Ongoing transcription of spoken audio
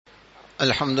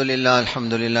الحمد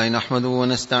لله نحمده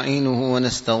ونستعينه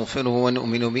ونستغفره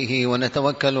ونؤمن به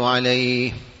ونتوكل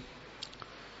عليه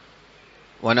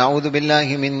ونعوذ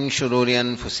بالله من شرور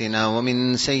أنفسنا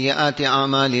ومن سيئات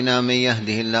أعمالنا. من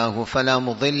يهده الله فلا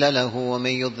مضل له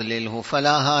ومن يضلله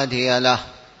فلا هادي له،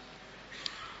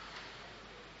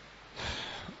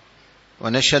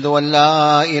 ونشهد أن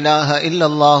لا إله إلا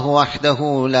الله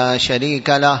وحده لا شريك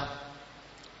له،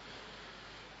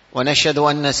 ونشهد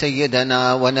أن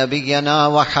سيدنا ونبينا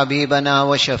وحبيبنا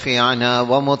وشفيعنا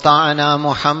ومطاعنا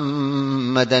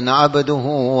محمدا عبده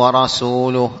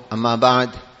ورسوله. أما بعد،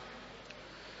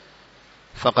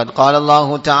 فقد قال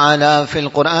الله تعالى في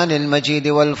القرآن المجيد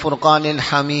والفرقان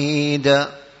الحميد: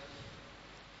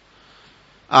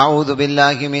 أعوذ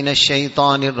بالله من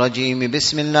الشيطان الرجيم،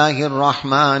 بسم الله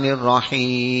الرحمن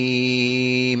الرحيم.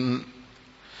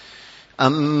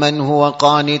 أمن هو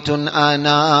قانت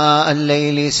آناء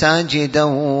الليل ساجدا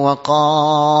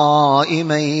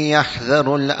وقائما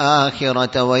يحذر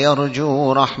الآخرة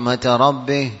ويرجو رحمة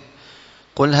ربه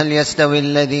قل هل يستوي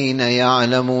الذين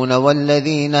يعلمون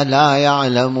والذين لا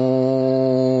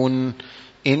يعلمون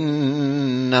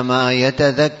إنما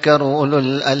يتذكر أولو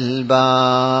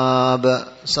الألباب.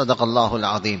 صدق الله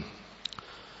العظيم.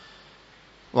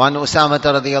 وعن أسامة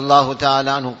رضي الله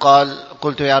تعالى عنه قال: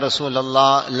 قلت يا رسول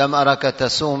الله لم أرك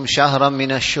تصوم شهرا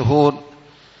من الشهور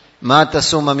ما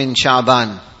تصوم من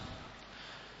شعبان،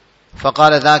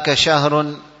 فقال: ذاك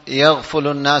شهر يغفل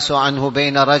الناس عنه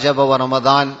بين رجب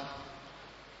ورمضان،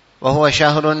 وهو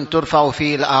شهر ترفع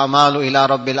فيه الأعمال إلى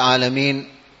رب العالمين،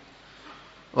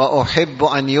 وأحب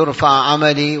أن يرفع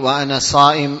عملي وأنا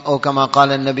صائم، أو كما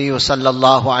قال النبي صلى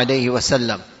الله عليه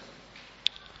وسلم.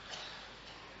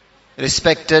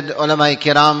 Respected ulama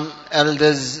kiram,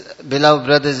 elders, beloved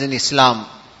brothers in Islam,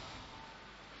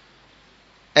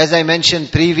 as I mentioned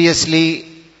previously,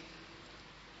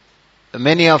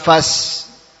 many of us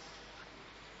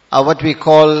are what we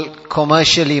call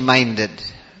commercially minded.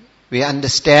 We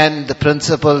understand the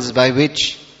principles by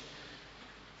which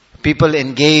people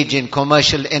engage in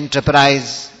commercial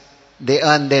enterprise. They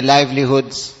earn their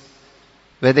livelihoods,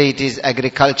 whether it is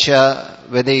agriculture,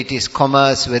 whether it is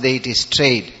commerce, whether it is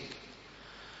trade.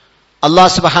 Allah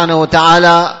subhanahu wa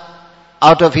ta'ala,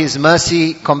 out of His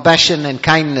mercy, compassion and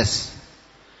kindness,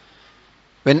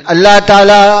 when Allah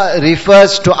ta'ala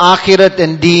refers to akhirat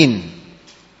and deen,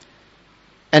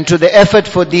 and to the effort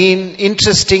for deen,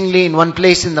 interestingly in one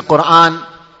place in the Quran,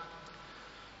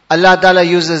 Allah ta'ala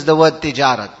uses the word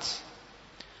tijarat.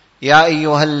 Ya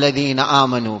ayyuhal ladhina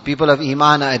amanu, people of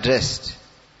Iman are addressed,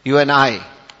 you and I.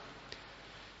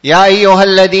 Ya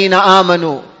ayyuhal ladhina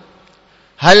amanu,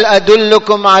 هل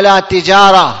أدلكم على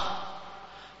تجارة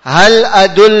هل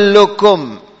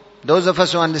أدلكم. Those of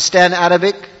us who understand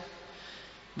Arabic,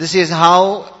 this is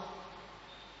how,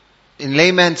 in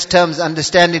layman's terms,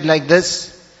 understand it like this.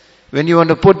 When you want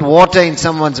to put water in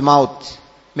someone's mouth,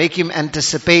 make him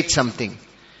anticipate something,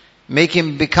 make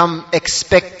him become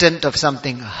expectant of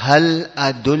something. هل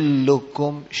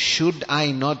أدلكم, should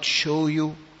I not show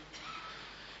you?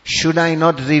 Should I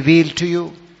not reveal to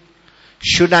you?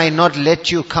 Should I not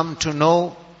let you come to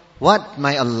know? What,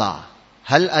 my Allah?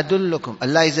 Hal adullukum.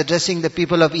 Allah is addressing the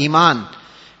people of Iman.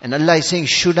 And Allah is saying,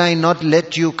 should I not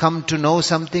let you come to know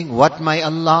something? What, my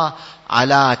Allah?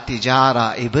 Ala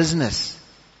tijara, a business.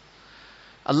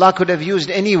 Allah could have used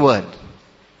any word.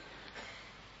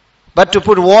 But to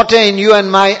put water in you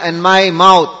and my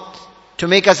mouth, to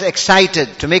make us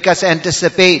excited, to make us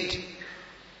anticipate,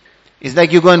 it's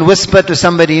like you go and whisper to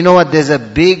somebody, you know what, there's a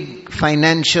big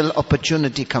financial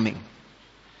opportunity coming.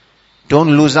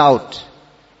 Don't lose out.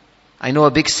 I know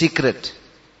a big secret.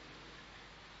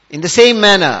 In the same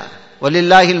manner,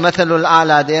 وَلِلَّهِ الْمَثَلُ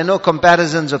الْأَعْلَى, there are no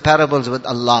comparisons or parables with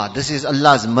Allah. This is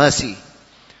Allah's mercy.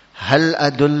 هَلْ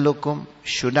أَدُلُّكُمْ,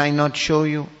 should I not show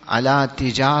you? عَلَى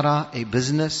تِجَارَةٍ, a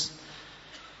business.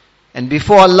 And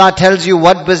before Allah tells you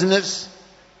what business,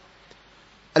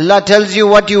 Allah tells you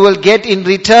what you will get in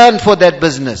return for that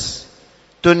business.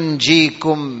 تُنْجِيكُمْ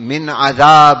مِنْ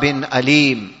عَذَابٍ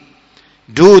أَلِيمٍ.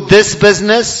 Do this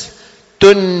business,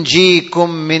 تُنْجِيكُمْ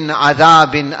مِنْ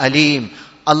عَذَابٍ أَلِيمٍ.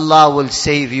 Allah will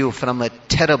save you from a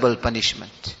terrible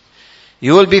punishment.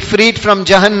 You will be freed from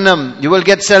Jahannam. You will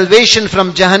get salvation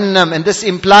from Jahannam. And this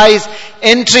implies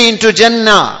entry into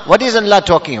Jannah. What is Allah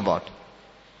talking about?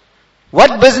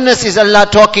 What business is Allah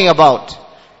talking about?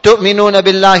 تؤمنون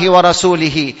بالله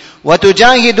ورسوله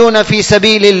وتجاهدون في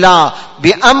سبيل الله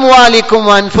بأموالكم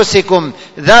وأنفسكم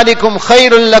ذلكم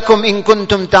خير لكم إن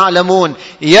كنتم تعلمون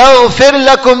يغفر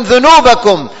لكم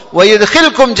ذنوبكم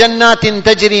ويدخلكم جنات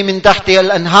تجري من تحتها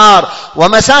الأنهار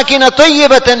ومساكن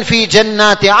طيبة في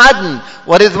جنات عدن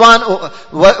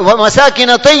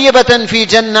ومساكن طيبة في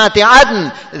جنات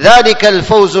عدن ذلك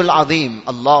الفوز العظيم.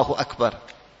 Allahu Akbar.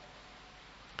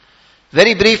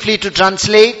 Very briefly to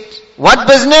translate, what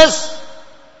business?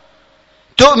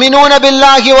 تؤمنون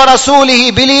بالله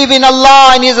ورسوله, believe in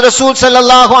Allah and His Rasul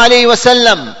sallallahu alayhi wa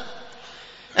sallam.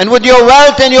 And with your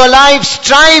wealth and your life,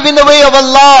 strive in the way of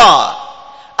Allah.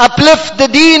 Uplift the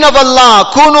deen of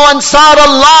Allah. Kunu ansar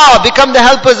Allah. Become the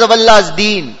helpers of Allah's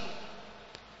deen.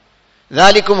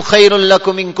 ذَلِكُمْ خَيْرٌ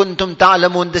لَكُمْ إِن كُنْتُمْ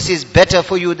تَعْلَمُونَ. This is better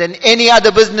for you than any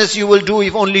other business you will do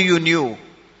if only you knew.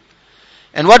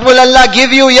 And what will Allah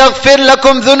give you? يَغْفِرْ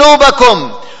لَكُمْ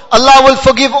ذُنُوبَكُمْ. Allah will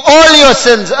forgive all your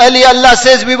sins. Earlier Allah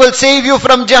says we will save you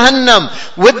from Jahannam.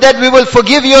 With that we will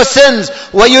forgive your sins.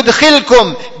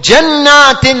 وَيُدْخِلْكُمْ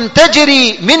جَنَّاتٍ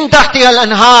تَجْرِي مِن تَحْتِهَا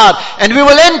الْأَنْهَارِ. And we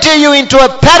will enter you into a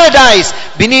paradise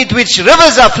beneath which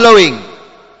rivers are flowing.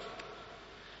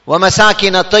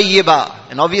 وَمَسَاكِنَ طَيِّبَةٍ.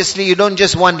 And obviously you don't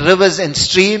just want rivers and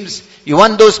streams. You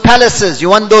want those palaces. You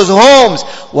want those homes.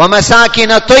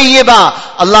 وَمَسَاكِنَ طَيِّبَةٍ.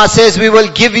 Allah says we will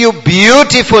give you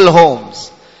beautiful homes.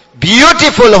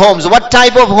 Beautiful homes. What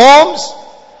type of homes?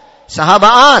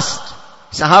 Sahaba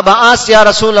asked, Ya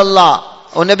Rasulullah,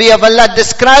 O Nabi of Allah,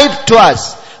 describe to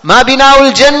us. Ma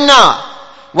bina'ul Jannah.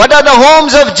 What are the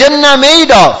homes of Jannah made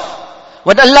of?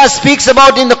 What Allah speaks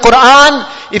about in the Quran,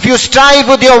 if you strive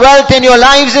with your wealth and your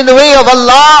lives in the way of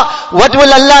Allah, what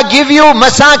will Allah give you?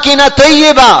 Masakina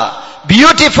tayyiba.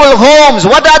 Beautiful homes.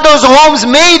 What are those homes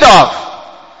made of?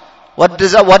 What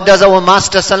does our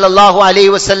Master sallallahu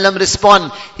alayhi wasallam respond?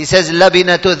 He says,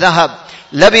 Labinatu dhahab,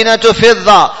 Labinatu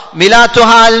fidda,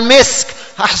 Milatuha al-misk,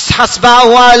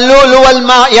 Hasba'uha al-lulu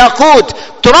wal-ma' yaqut,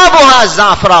 Turabuha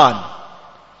al-za'fran.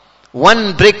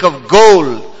 One brick of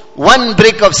gold, one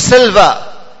brick of silver.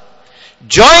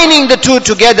 Joining the two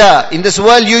together. In this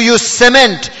world you use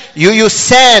cement, you use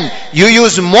sand, you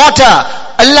use mortar.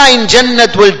 Allah in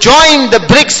Jannat will join the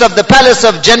bricks of the palace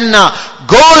of Jannah,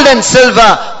 gold and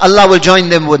silver. Allah will join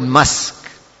them with musk.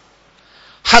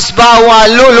 Hasba wa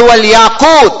lulu wal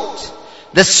yaqut.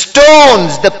 The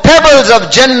stones, the pebbles of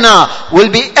Jannah will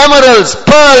be emeralds,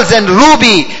 pearls and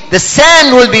ruby. The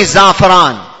sand will be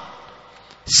za'faran.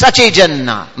 Such a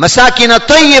Jannah. Masakina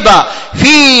tayyiba.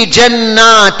 Fi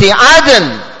jannati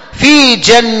adan. Fi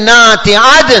jannati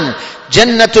adan.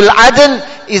 Jannatul Adan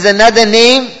is another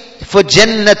name for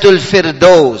Jannatul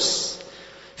Firdaus.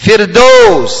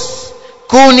 Firdaus.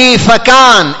 Kuni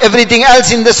fakan. Everything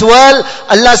else in this world,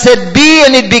 Allah said be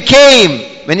and it became.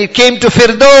 When it came to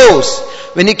Firdaus.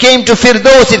 When it came to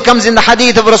Firdaus, it comes in the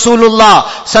hadith of Rasulullah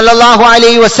sallallahu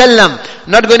alayhi wasallam.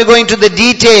 Not going to go into the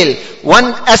detail. One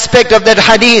aspect of that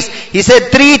hadith, he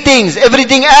said three things.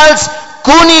 Everything else,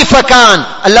 kuni fakan.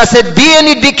 Allah said be and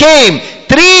it became.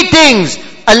 Three things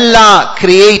Allah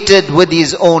created with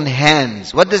His own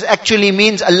hands. What this actually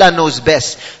means, Allah knows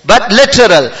best. But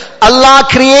literal, Allah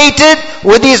created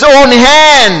with His own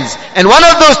hands. And one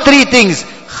of those three things,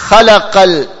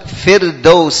 khalaqal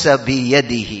firdausa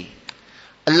biyadihi.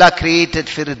 Allah created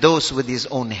Firdaus with His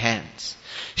own hands.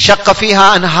 Shaqqa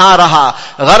fiha anharaha,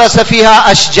 gharasa fiha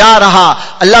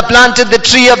ashjaraha. Allah planted the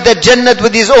tree of that Jannat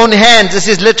with His own hands. This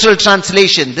is literal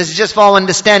translation. This is just for our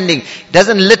understanding. It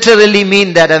doesn't literally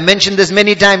mean that. I've mentioned this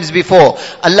many times before.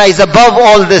 Allah is above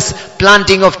all this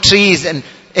planting of trees and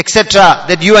etc.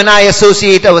 that you and I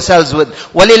associate ourselves with.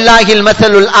 وَلِلَّهِ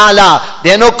الْمَثَلُ الْأَعْلَى.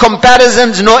 There are no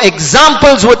comparisons, no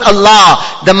examples with Allah.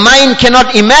 The mind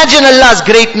cannot imagine Allah's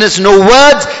greatness. No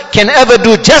words can ever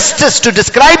do justice to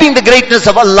describing the greatness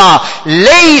of Allah.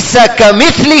 لَيْسَ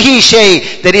كَمِثْلِهِ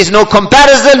شَيْءٍ. There is no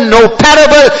comparison, no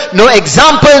parable, no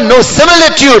example, no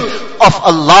similitude of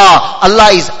Allah.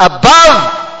 Allah is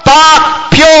above,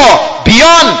 far, pure,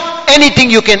 beyond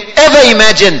anything you can ever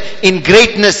imagine in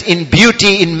greatness, in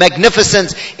beauty, in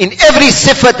magnificence, in every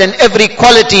sifat and every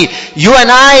quality. You and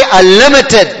I are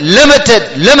limited,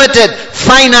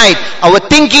 finite. Our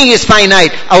thinking is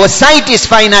finite. Our sight is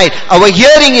finite. Our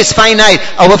hearing is finite.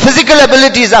 Our physical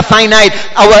abilities are finite.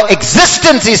 Our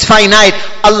existence is finite.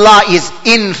 Allah is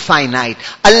infinite.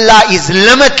 Allah is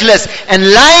limitless. And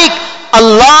like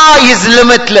Allah is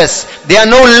limitless, There are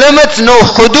no limits, no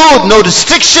hudud, no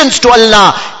restrictions to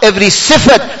Allah. Every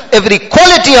sifat, every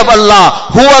quality of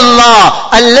Allah. Hu Allah,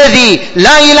 alladhi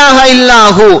la ilaha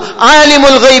illahu,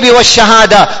 alimul ghaybi wa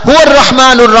shahada, huwa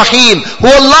ar-Rahmanur Rahim, huwa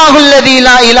Allahu alladhi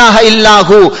la ilaha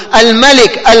illahu,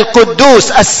 al-Malik, al-Quddus,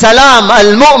 al-Salam,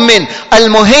 al-Mu'min,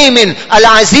 al-Muhaymin,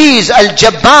 al-Aziz,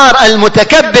 al-Jabbar,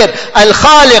 al-Mutakabbir,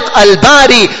 al-Khaliq,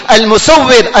 al-Bari,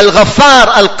 al-Musawwir, al-Ghaffar,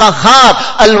 al-Qahhar,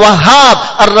 al-Wahhab,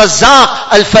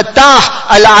 al-Razzaq, al-Fattah,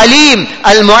 al-Alim,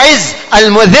 al-Mu'izz,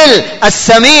 al-Mudhill,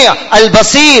 al-Sami',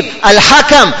 al-Basir,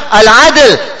 al-Hakam,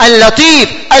 al-Adl, al-Latif,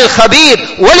 al-Khabir,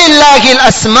 walillahi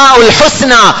al-asma'ul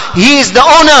husna. He is the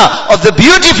owner of the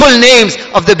beautiful names,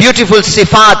 of the beautiful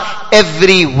sifat.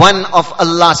 Every one of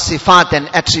Allah's sifat and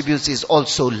attributes is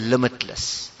also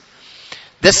limitless.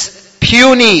 This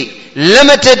puny,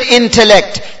 limited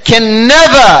intellect can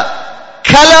never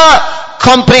color,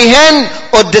 comprehend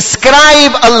or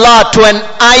describe Allah to an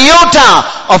iota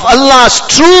of Allah's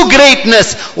true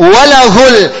greatness. وَلَهُ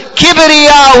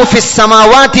الْكِبْرِيَاءُ فِي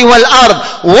السَّمَاوَاتِ وَالْأَرْضِ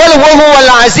وَهُوَ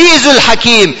الْعَزِيزُ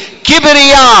الْحَكِيمُ.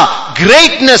 Kibriya,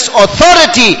 greatness,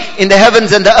 authority in the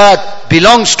heavens and the earth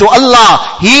belongs to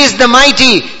Allah. He is the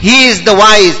mighty, He is the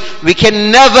wise. We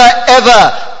can never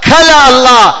ever color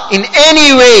Allah in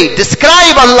any way,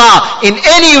 describe Allah in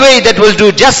any way that will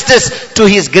do justice to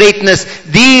His greatness.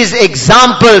 These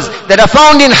examples that are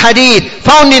found in hadith,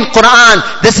 found in Quran,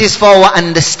 this is for our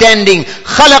understanding.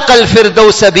 خَلَقَ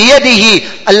الْفِرْدَوْسَ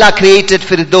بِيَدِهِ. Allah created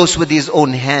Firdaus with His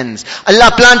own hands.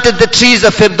 Allah planted the trees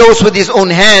of Firdaus with His own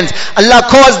hands. Allah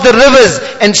caused the rivers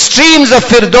and streams of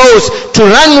Firdaus to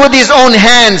run with His own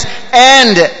hands.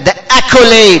 And the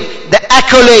accolade,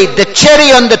 the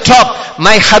cherry on the top,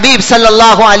 my Habib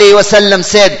sallallahu alayhi wasallam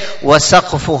said,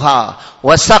 وَسَقْفُهَا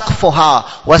وَسَقْفُهَا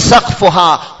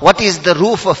وَسَقْفُهَا. What is the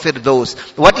roof of Firdaus?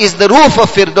 What is the roof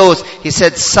of Firdaus? He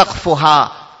said,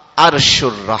 سَقْفُهَا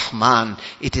Arshur Rahman.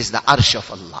 It is the Arsh of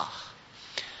Allah.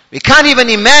 We can't even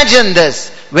imagine this.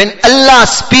 When Allah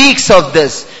speaks of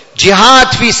this,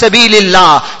 jihad fi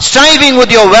sabilillah, striving with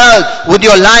your wealth, with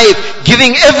your life,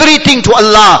 giving everything to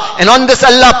Allah. And on this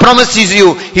Allah promises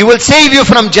you, He will save you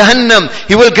from Jahannam.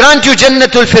 He will grant you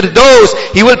Jannatul Firdaus.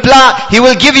 He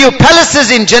will give you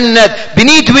palaces in Jannat,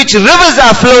 beneath which rivers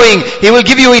are flowing. He will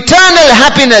give you eternal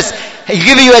happiness. He will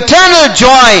give you eternal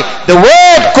joy. The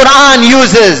word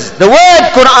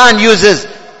Quran uses,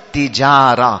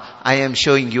 tijara. I am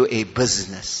showing you a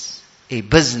business. A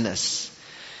business.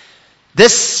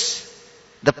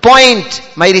 The point,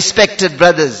 my respected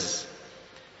brothers,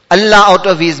 Allah out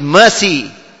of His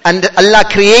mercy, and Allah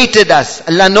created us.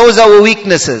 Allah knows our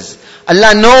weaknesses.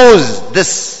 Allah knows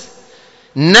this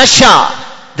nasha,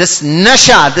 this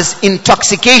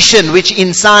intoxication which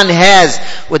insan has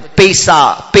with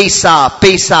paisa,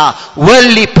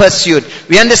 worldly pursuit.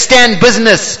 We understand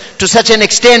business to such an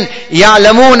extent.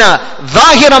 يَعْلَمُونَ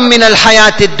ظَاهِرًا مِنَ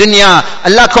الْحَيَاةِ الدُّنْيَا.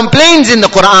 Allah complains in the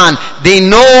Quran. They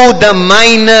know the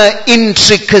minor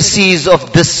intricacies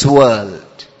of this world.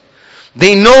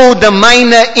 They know the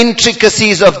minor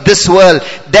intricacies of this world.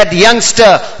 That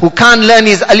youngster who can't learn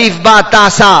his alif ba ta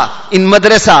sa in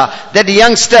madrasa, that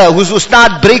youngster whose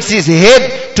ustad breaks his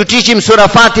head to teach him Surah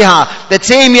Fatiha, that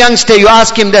same youngster, you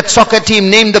ask him that soccer team,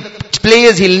 name the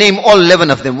players, he'll name all 11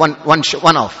 of them, one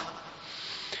off.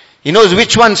 He knows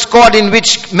which one scored in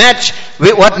which match,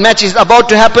 what match is about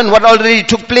to happen, what already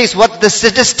took place, what the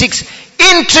statistics,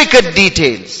 intricate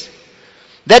details.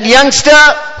 That youngster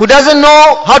who doesn't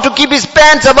know how to keep his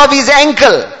pants above his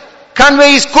ankle, can't wear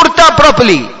his kurta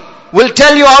properly, will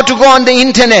tell you how to go on the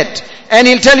internet, and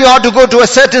he'll tell you how to go to a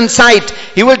certain site.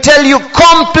 He will tell you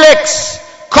complex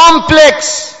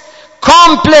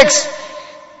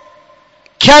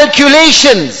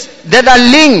calculations that are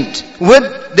linked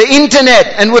with the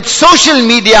internet and with social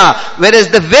media, whereas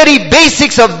the very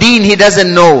basics of deen he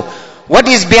doesn't know. What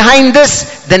is behind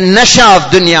this? The nasha of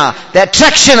dunya, the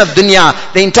attraction of dunya,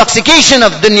 the intoxication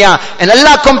of dunya. And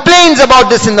Allah complains about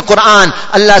this in the Quran.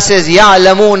 Allah says,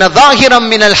 يَعْلَمُونَ ظَاهِرًا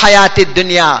مِنَ الْحَيَاةِ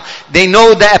الدُّنْيَا. They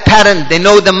know the apparent, they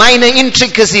know the minor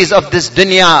intricacies of this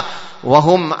dunya.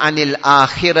 وَهُمْ عَنِ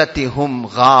الْآخِرَةِ هُمْ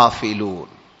غَافِلُونَ.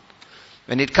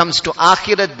 When it comes to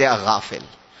akhirat, they are ghafil.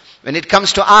 When it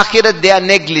comes to akhirat, they are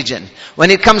negligent.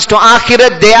 When it comes to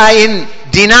akhirat, they are in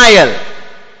denial.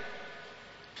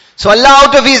 So Allah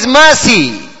out of His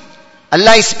mercy,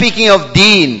 Allah is speaking of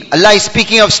deen. Allah is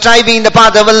speaking of striving in the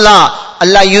path of Allah.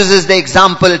 Allah uses the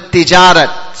example tijarat.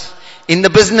 In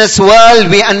the business world,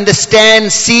 we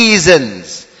understand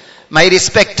seasons. My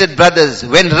respected brothers,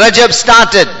 when Rajab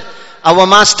started, our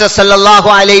Master sallallahu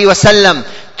alayhi wasallam,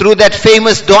 through that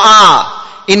famous dua,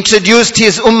 introduced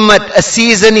his ummah, a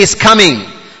season is coming.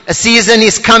 A season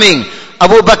is coming.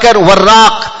 Abu Bakr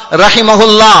Warraq,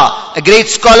 rahimahullah, a great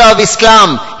scholar of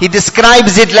Islam, he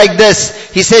describes it like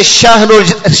this. He says,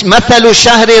 Mathalu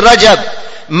Shahri Rajab,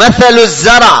 Mathalu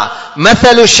Zara,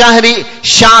 Mathalu Shahri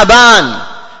Sha'ban,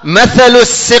 Mathalu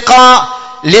Siqa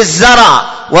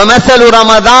Lizzara, wa Mathalu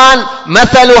Ramadan,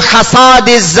 Mathalu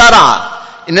Hasadi Zara.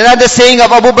 In another saying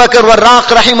of Abu Bakr Warraq,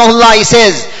 rahimahullah, he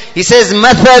says,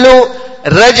 Mathalu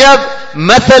Rajab,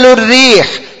 Mathalu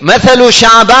Rih, مثل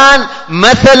شعبان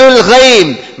مثل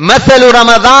الغيم مثل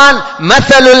رمضان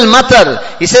مثل المطر.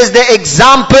 He says the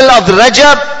example of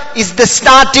Rajab is the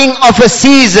starting of a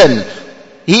season.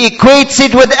 He equates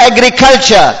it with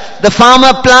agriculture. The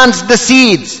farmer plants the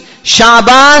seeds.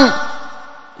 Sha'ban,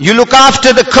 you look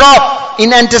after the crop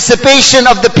in anticipation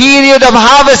of the period of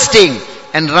harvesting.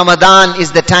 And Ramadan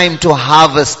is the time to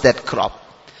harvest that crop.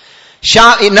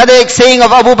 Another saying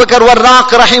of Abu Bakr Warraq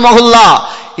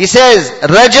rahimahullah, he says,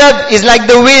 Rajab is like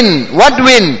the wind. What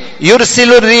wind?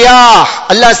 Yursilur riyah.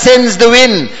 Allah sends the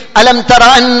wind. Alam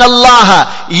tara anna Allah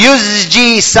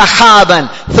yuzji sahaban.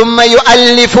 Thumma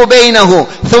yu'allifu baynahu.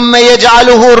 Thumma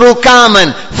yaj'aluhu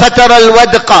rukaman. Fatara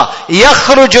al-wadqa.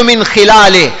 Yakhruju min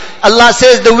khilali. Allah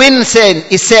says the wind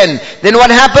is sent. Then what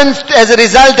happens as a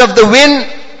result of the wind?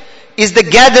 Is the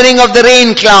gathering of the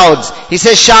rain clouds. He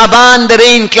says, Sha'ban, the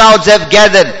rain clouds have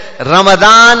gathered.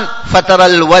 Ramadan,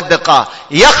 fataral wadqa.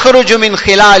 Yakhruju min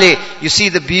khilali. You see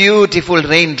the beautiful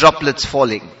rain droplets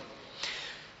falling.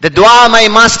 The dua my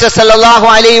Master sallallahu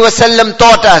alayhi wasallam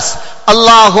taught us.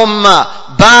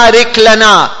 Allahumma barik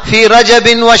lana fi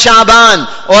Rajabin wa Sha'ban.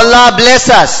 Oh Allah bless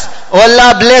us. Oh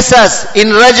Allah bless us in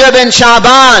Rajab and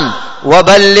Sha'ban.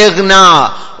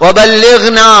 وَبَلِّغْنَا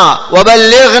وَبَلِّغْنَا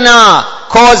وَبَلِّغْنَا.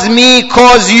 Cause me,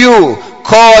 cause you,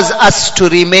 cause us to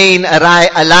remain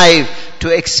alive, to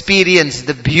experience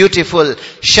the beautiful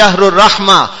Shahrul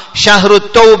Rahmah, Shahrul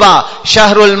Tawbah,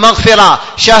 Shahrul Maghfirah,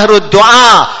 Shahrul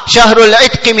Dua, Shahrul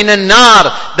Itqi Minan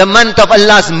Nar, the month of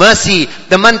Allah's mercy,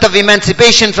 the month of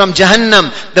emancipation from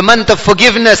Jahannam, the month of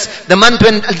forgiveness, the month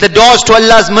when the doors to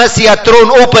Allah's mercy are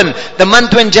thrown open, the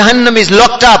month when Jahannam is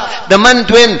locked up, the month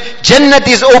when Jannat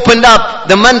is opened up,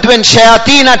 the month when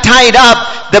Shayateen are tied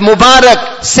up, the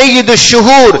Mubarak, Sayyidul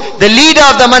Shuhur, the leader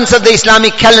of the months of the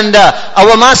Islamic calendar,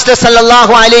 our Master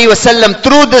sallallahu alayhi wasallam,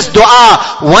 through this dua,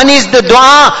 one is the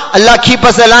dua, Allah keep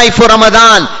us alive for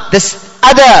Ramadan. This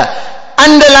other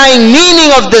underlying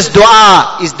meaning of this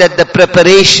dua is that the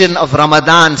preparation of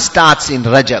Ramadan starts in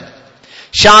Rajab.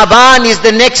 Sha'ban is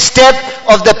the next step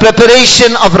of the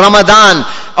preparation of Ramadan.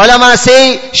 Ulama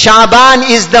say Sha'ban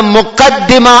is the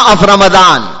muqaddimah of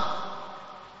Ramadan.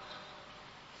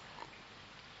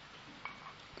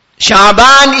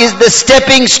 Sha'ban is the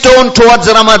stepping stone towards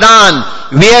Ramadan.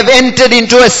 We have entered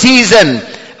into a season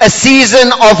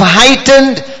of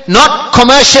heightened, not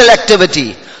commercial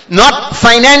activity, not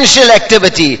financial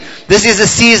activity. This is a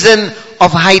season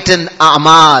of heightened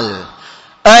a'mal.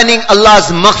 Earning Allah's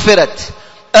maghfirat,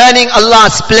 earning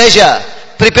Allah's pleasure,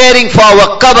 preparing for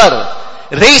our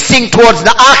qabr, racing towards the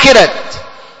akhirat.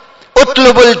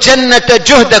 Utlubul jannata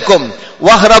juhdakum,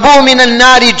 wahrabu minan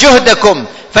nari juhdakum.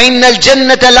 فإن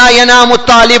الجنة لا ينام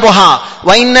طالبها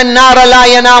وإن النار لا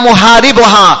ينام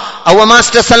هاربها. Our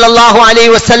Master sallallahu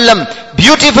alayhi wasallam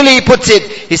beautifully puts it.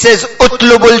 He says,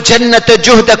 "Utlubul jannata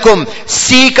juhdakum."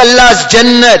 Seek Allah's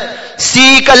jannat.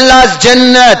 Seek Allah's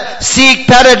jannat. Seek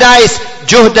paradise.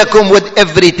 Juhdakum, with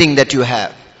everything that you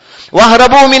have.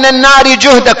 وَهْرَبُوا مِنَ النَّارِ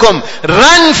جُهْدَكُمْ.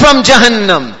 Run from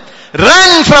Jahannam.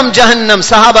 Run from Jahannam.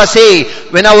 Sahaba say,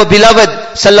 when our beloved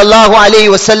sallallahu alayhi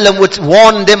wasallam would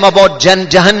warn them about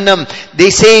Jahannam, they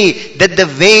say that the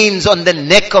veins on the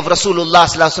neck of Rasulullah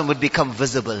sallallahu alayhi wasallam would become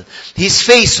visible. His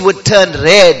face would turn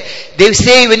red. They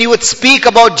say when he would speak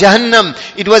about Jahannam,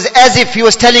 it was as if he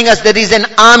was telling us there is an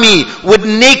army with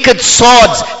naked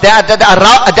swords that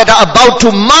are about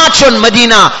to march on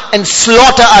Medina and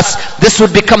slaughter us. This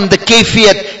would become the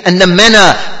kayfiyat and the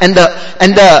manner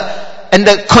and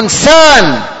the concern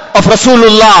of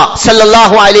Rasulullah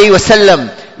sallallahu alayhi wasallam.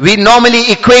 We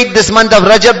normally equate this month of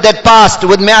Rajab that passed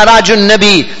with Mi'rajun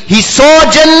Nabi. He saw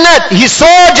Jannat, he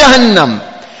saw Jahannam.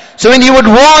 So when he would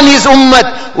warn his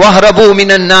ummat, وَهْرَبُوا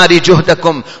مِنَ النَّارِ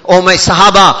جُهْدَكُمْ, O my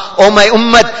Sahaba, O my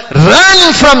ummat,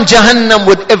 run from Jahannam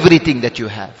with everything that you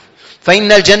have.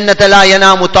 فَإِنَّ الْجَنَّةَ لَا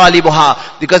يَنَامُ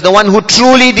طَالِبُهَا. Because the one who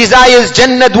truly desires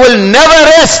Jannat will never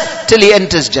rest till he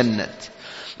enters Jannat.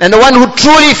 And the one who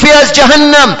truly fears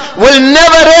Jahannam will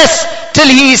never rest till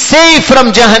he is safe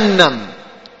from Jahannam.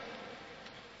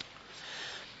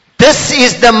 This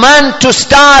is the month to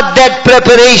start that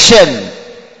preparation.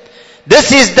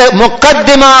 This is the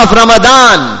muqaddimah of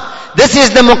Ramadan. This is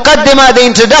the muqaddimah, the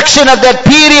introduction of that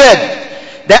period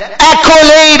The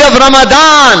accolade of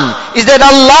Ramadan is that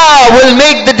Allah will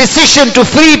make the decision to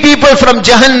free people from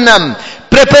Jahannam.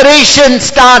 Preparation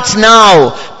starts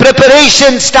now.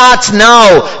 Preparation starts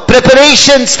now.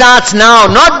 Preparation starts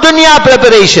now. Not dunya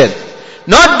preparation.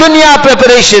 Not dunya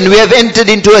preparation. We have entered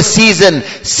into a season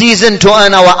to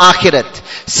earn our akhirat.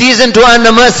 Season to earn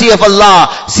the mercy of Allah.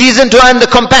 Season to earn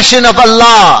the compassion of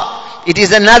Allah. It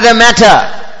is another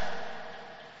matter.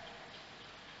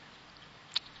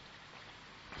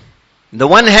 On the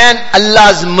one hand,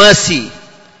 Allah's mercy,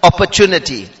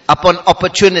 opportunity upon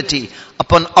opportunity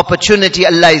upon opportunity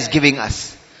Allah is giving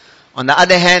us. On the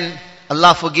other hand,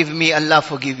 Allah forgive me, Allah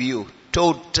forgive you.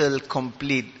 Total,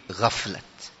 complete ghaflat.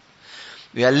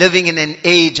 We are living in an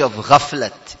age of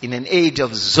ghaflat, in an age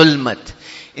of zulmat,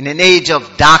 in an age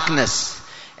of darkness,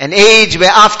 an age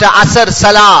where after Asr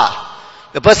Salah,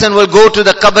 the person will go to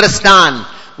the Qabristan.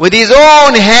 With his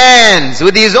own hands,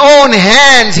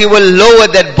 he will lower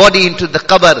that body into the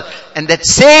qabr. And that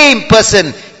same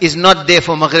person is not there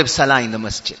for Maghrib Salah in the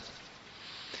masjid.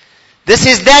 This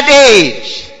is that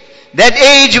age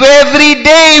where every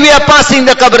day we are passing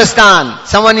the Qabristan.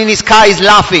 Someone in his car is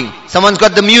laughing. Someone's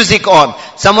got the music on.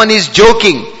 Someone is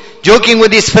joking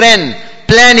with his friend,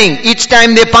 planning each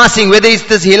time they're passing, whether it's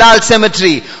this Hilal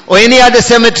cemetery or any other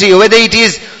cemetery, or whether it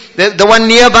is the one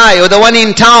nearby or the one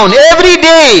in town. Every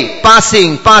day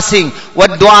passing.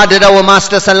 What dua did our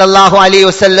Master sallallahu alaihi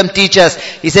wasallam teach us?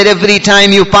 He said, every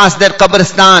time you pass that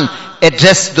Qabristan,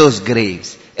 address those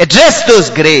graves. Address those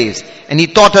graves. And he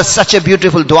taught us such a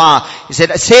beautiful dua. He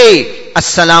said, say,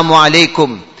 Assalamu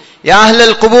alaikum. Ya Ahl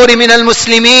al-Quburi min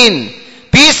al-Muslimin.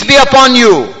 Peace be upon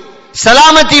you.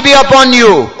 Salamati be upon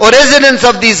you. O residents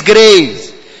of these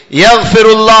graves.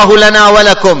 Yaghfirullahu lana wa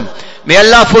lakum. May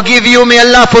Allah forgive you, may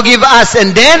Allah forgive us.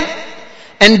 And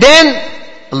then,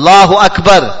 Allahu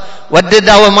Akbar. What did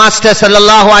our Master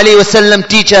sallallahu alaihi wasallam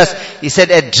teach us? He said,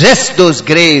 address those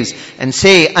graves and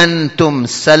say, Antum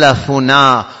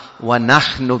salafuna wa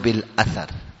nahnu bil athar.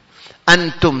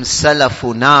 Antum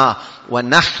salafuna wa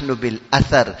nahnu bil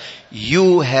athar.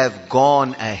 You have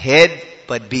gone ahead,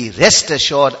 but be rest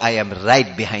assured, I am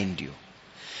right behind you.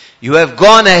 You have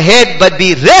gone ahead, but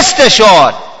be rest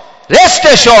assured. Rest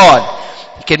assured.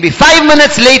 It can be 5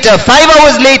 minutes later, 5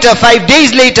 hours later, 5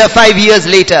 days later, 5 years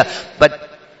later. But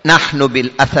nahnu bil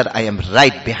athar, I am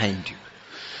right behind you.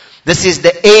 This is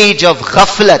the age of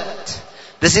ghaflat.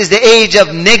 This is the age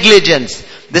of negligence.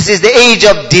 This is the age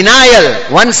of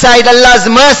denial. One side Allah's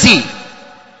mercy.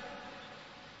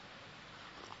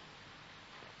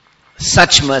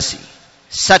 Such mercy,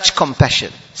 such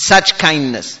compassion, such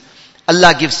kindness.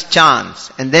 Allah gives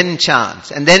chance, and then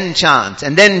chance, and then chance,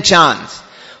 and then chance.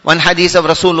 One hadith of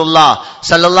Rasulullah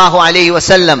sallallahu alayhi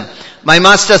wasallam. My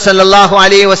Master sallallahu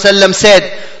alayhi wasallam said,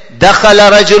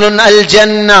 "Dakhala rajulun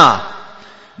al-jannah.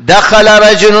 Dakhala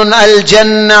rajulun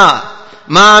al-jannah.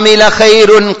 Ma amila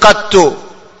khayrun qattu."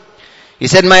 He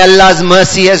said, my Allah's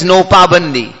mercy has no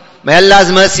pabandi. My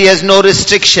Allah's mercy has no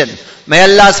restriction. My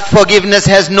Allah's forgiveness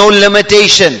has no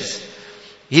limitations.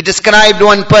 He described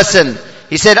one person.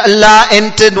 He said, Allah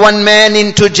entered one man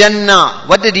into Jannah.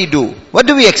 What did he do? What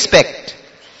do we expect?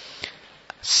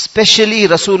 Especially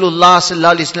Rasulullah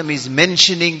sallallahu alaihi wasallam is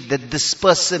mentioning that this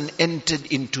person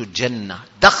entered into Jannah.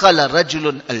 Dakhala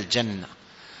rajulun al-Jannah.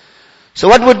 So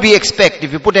what would we expect?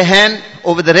 If you put a hand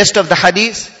over the rest of the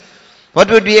hadith, what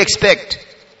would we expect?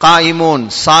 Qaimun,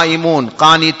 Saimun,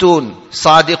 Qanitun,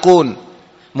 Sadiqun,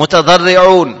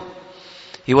 Mutadarri'un.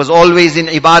 He was always in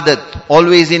ibadat,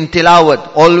 always in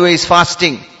tilawat, always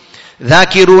fasting.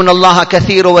 Dhakirun Allah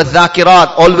kathiru wa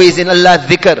dhakirat, always in Allah's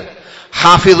dhikr.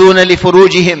 Hafidhuna li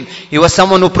furujihim. He was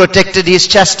someone who protected his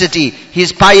chastity,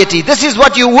 his piety. This is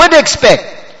what you would expect.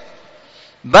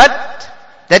 But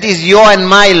that is your and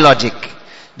my logic.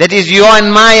 That is your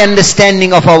and my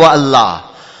understanding of our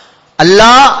Allah.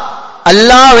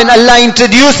 Allah, when Allah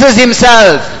introduces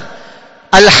Himself,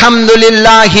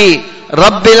 Alhamdulillahi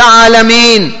Rabbil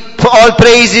Alameen, for all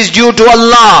praise is due to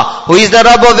Allah, who is the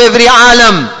Rabb of every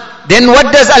alam. Then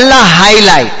what does Allah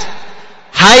highlight?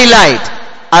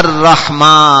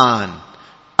 Ar-Rahman,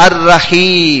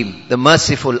 Ar-Rahim, the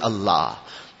merciful Allah,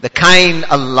 the kind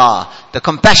Allah, the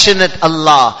compassionate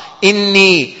Allah.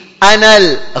 Inni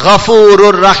Anal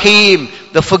Ghafurur Rahim,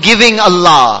 the forgiving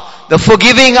Allah, the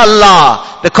forgiving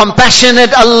Allah, the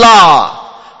compassionate Allah.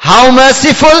 How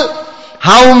merciful?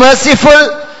 How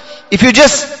merciful? If you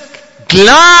just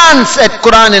glance at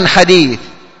Quran and Hadith.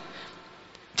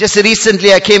 Just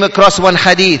recently I came across one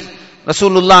Hadith.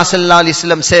 Rasulullah sallallahu alaihi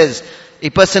wasallam says, a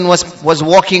person was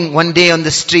walking one day on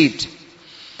the street.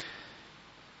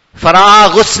 Fara'a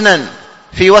ghusnan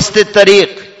fi wasti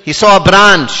tariq. He saw a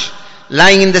branch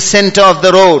lying in the center of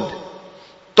the road,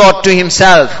 thought to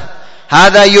himself,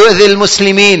 هَذَا يُؤْذِي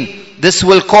الْمُسْلِمِينَ, this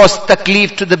will cause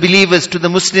taklif to the believers, to the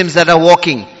Muslims that are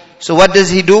walking. So what does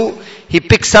he do? He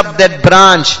picks up that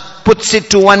branch, puts it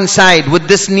to one side with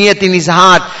this niyat in his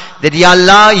heart, that Ya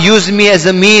Allah, use me as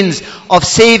a means of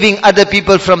saving other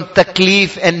people from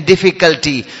taklif and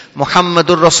difficulty.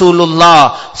 Muhammadur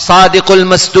Rasulullah, Sadiqul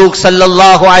Masduq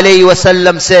sallallahu alayhi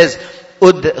wasallam says,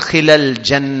 Udkhilal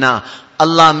Jannah.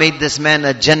 Allah made this man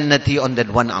a Jannati on that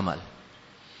one amal.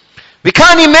 We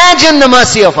can't imagine the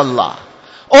mercy of Allah.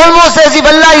 Almost as if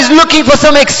Allah is looking for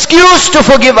some excuse to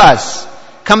forgive us.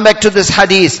 Come back to this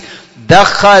hadith.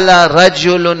 Dakhala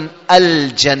rajulun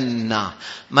al-jannah.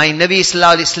 My Nabi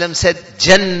sallallahu alaihi wasallam said,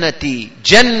 Jannati,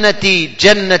 Jannati,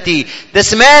 Jannati.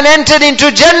 This man entered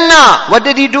into Jannah. What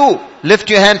did he do? Lift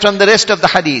your hand from the rest of the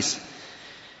hadith.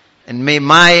 And may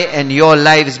my and your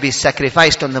lives be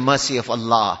sacrificed on the mercy of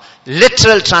Allah.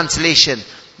 Literal translation.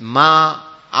 Ma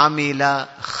amila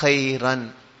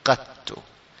khayran qattu.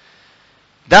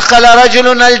 Dakhala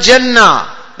rajulun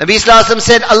al-jannah. Nabi sallallahu alaihi wasallam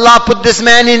said, Allah put this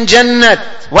man in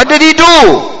Jannat. What did he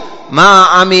do?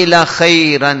 Ma amila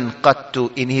khayran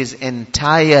qattu. In his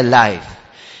entire life.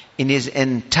 In his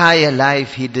entire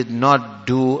life, he did not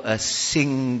do a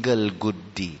single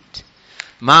good deed.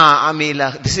 Ma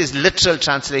amila, this is literal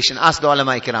translation. Ask the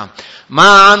ulama kiram.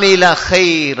 Ma amila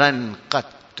khayran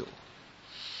qattu.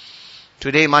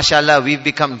 Today, mashallah, we've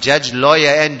become judge, lawyer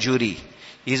and jury.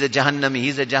 He's a Jahannami,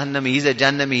 he's a Jahannami, he's a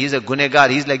Jahannami, he's a Gunegar,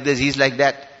 he's like this, he's like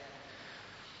that.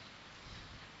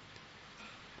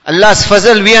 Allah's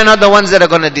fazl, we are not the ones that are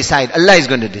going to decide. Allah is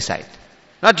going to decide.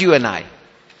 Not you and I.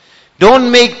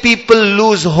 Don't make people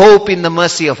lose hope in the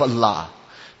mercy of Allah.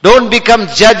 Don't become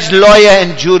judge, lawyer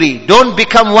and jury. Don't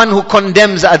become one who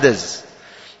condemns others.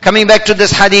 Coming back to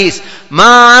this hadith.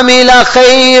 Ma amila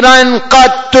khayran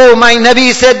qattu. My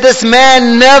Nabi said this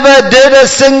man never did a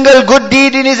single good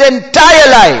deed in his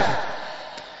entire life.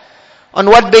 On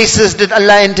what basis did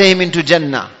Allah enter him into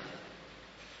Jannah?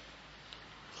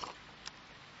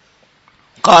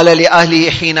 قال لأهله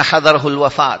حين حضره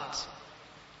الوفاة.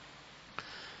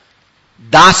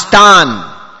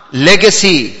 Dastan,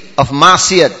 legacy of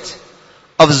masiyat,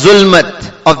 of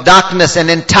zulmat, of darkness, an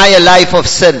entire life of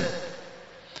sin.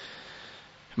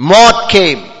 Maut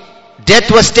came.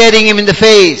 Death was staring him in the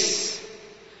face.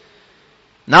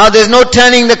 Now there's no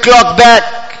turning the clock back.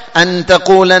 أن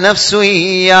تقول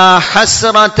نفسي يا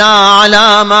حسرة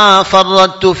على ما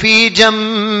فرطت في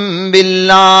جنب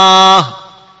الله.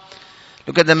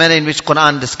 Look at the manner in which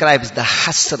Quran describes the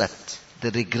hasrat,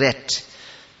 the regret.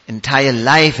 Entire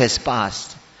life has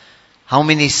passed. How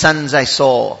many suns I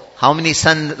saw. How many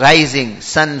sun rising,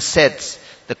 sunsets.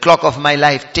 The clock of my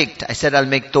life ticked. I said, I'll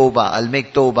make tawbah, I'll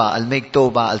make tawbah, I'll make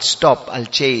tawbah, I'll stop, I'll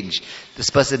change. This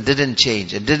person didn't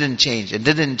change, and didn't change, and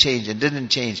didn't change, and didn't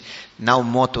change. Now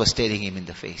maut was staring him in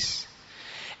the face.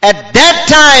 At that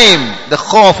time, the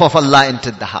khawf of Allah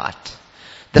entered the heart.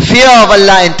 The fear of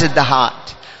Allah entered the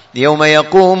heart. يَوْمَ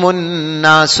يَقُومُ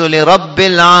النَّاسُ لِرَبِّ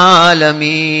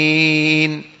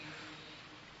الْعَالَمِينَ.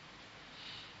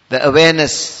 The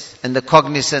awareness and the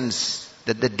cognizance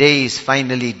that the day is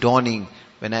finally dawning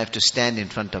when I have to stand in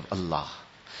front of Allah.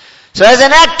 So as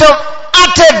an act of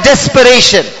utter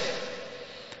desperation,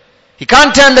 he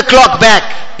can't turn the clock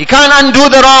back. He can't undo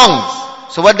the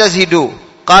wrongs. So what does he do?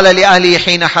 قَالَ لِأَهْلِهِ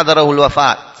حِينَ حَضَرَهُ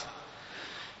الْوَفَاةِ.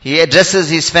 He addresses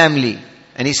his family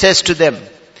and he says to them,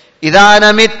 إِذَا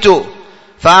أَنَا مِتُّ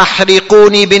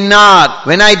فَأَحْرِقُونِي بِالنَّارِ.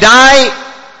 When I die,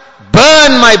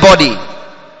 burn my body.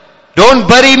 Don't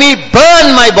bury me,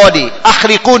 burn my body.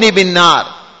 أَحْرِقُونِي بِالنَّارِ.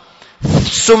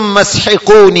 ثُمَّ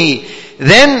اسْحِقُونِي.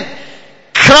 Then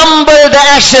crumble the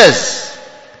ashes.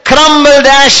 Crumble the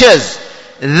ashes.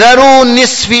 ذَرُوا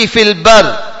نِصْفِي فِي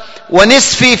الْبَرِّ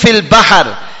وَنِصْفِي فِي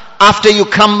الْبَحْرِ. After you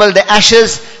crumble the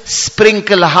ashes,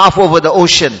 sprinkle half over the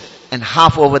ocean and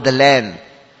half over the land.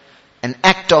 An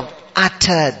act of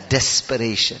utter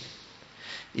desperation.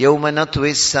 يوم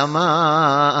نطوي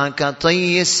السماء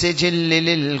كطي السجل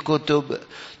للكتب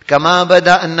كما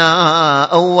بدأنا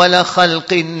أول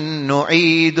خلق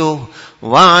نعيده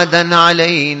وعدا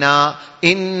علينا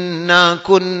إنا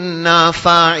كنا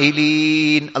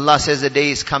فاعلين. Allah says the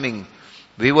day is coming.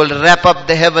 We will wrap up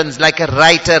the heavens like a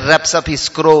writer wraps up his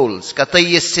scrolls.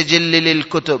 كطي السجل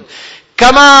للكتب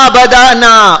كما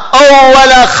بدأنا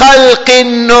أول خلق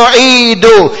نعيد.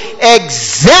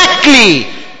 Exactly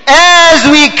as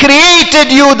we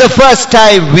created you the first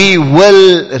time, we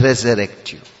will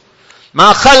resurrect you.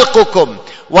 ما خلقكم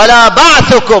ولا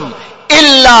بعثكم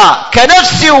إلا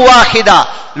كنفس واحدة.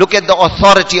 Look at the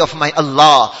authority of my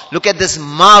Allah. Look at this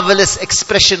marvelous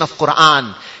expression of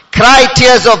Quran. Cry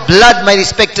tears of blood, my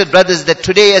respected brothers, that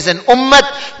today as an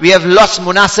ummah, we have lost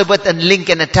munasabat and link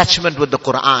and attachment with the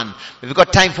Quran. We've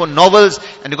got time for novels,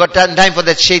 and we've got time for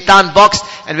that shaitan box,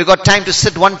 and we've got time to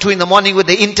sit 1-2 in the morning with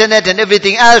the internet and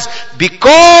everything else,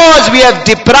 because we have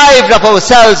deprived of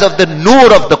ourselves of the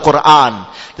nur of the Quran.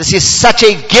 This is such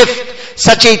a gift,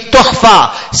 such a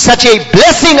tuhfa, such a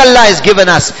blessing Allah has given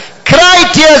us. Cry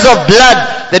tears of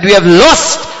blood that we have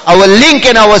lost our link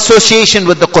and our association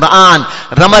with the Quran.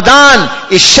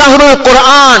 Ramadan is Shahrul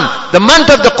Quran, the month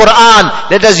of the Quran.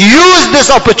 Let us use this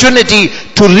opportunity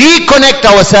to reconnect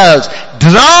ourselves.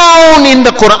 Drown in the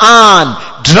Quran.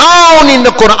 Drown in the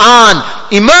Quran.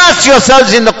 Immerse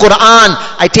yourselves in the Quran.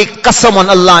 I take qasam on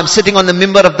Allah. I'm sitting on the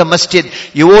mimbar of the masjid.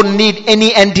 You won't need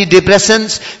any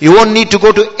antidepressants. You won't need to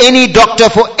go to any doctor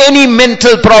for any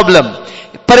mental problem.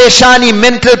 Pareshani,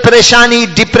 mental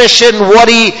pareshani, depression,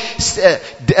 worry,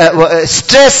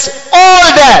 stress,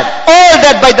 all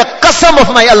that by the qasam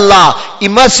of my Allah.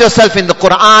 Immerse yourself in the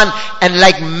Quran, and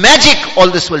like magic all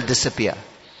this will disappear.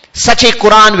 Such a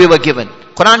Quran we were given.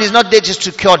 Quran is not there just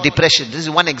to cure depression. This is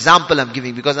one example I'm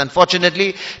giving, because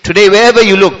unfortunately today wherever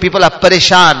you look, people are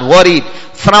pareshan, worried,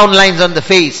 frown lines on the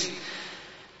face.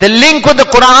 The link with the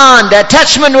Quran, the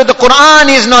attachment with the Quran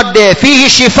is not there. Fihi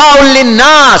shifa'ul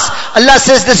linnas. Allah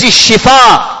says this is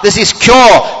shifa, this is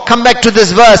cure. Come back to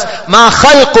this verse. Ma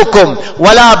khalqukum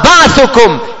wala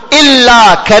ba'thukum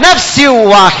illa kanafsi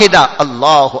wahida.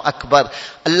 Allahu Akbar.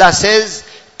 Allah says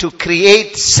to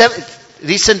create,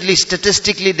 recently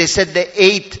statistically they said the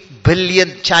 8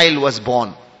 billionth child was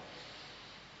born.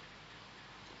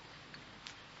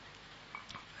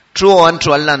 True or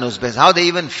untrue, Allah knows best. How they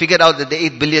even figured out that the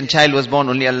 8 billion child was born,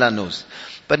 only Allah knows.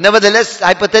 But nevertheless,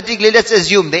 hypothetically, let's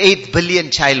assume the 8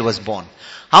 billion child was born.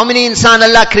 How many insan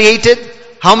Allah created?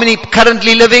 How many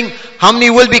currently living? How many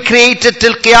will be created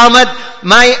till Qiyamah?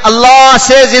 My Allah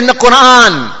says in the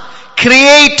Quran,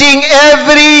 creating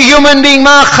every human being,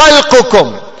 ma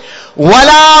khalqukum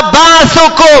wala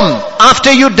ba'thukum.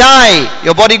 After you die,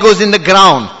 your body goes in the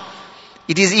ground.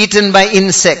 It is eaten by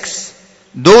insects.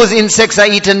 Those insects are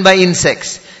eaten by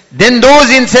insects. Then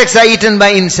those insects are eaten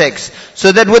by insects. So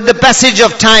that with the passage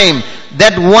of time,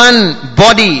 that one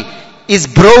body is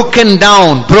broken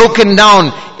down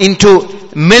into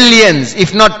millions,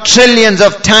 if not trillions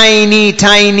of tiny,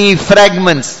 tiny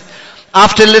fragments.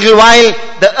 After a little while,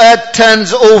 the earth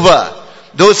turns over.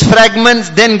 Those fragments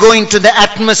then go into the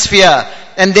atmosphere,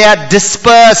 and they are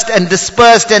dispersed and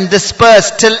dispersed and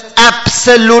dispersed till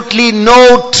absolutely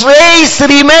no trace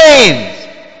remains.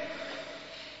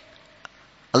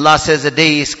 Allah says a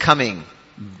day is coming.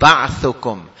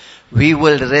 Ba'thukum. We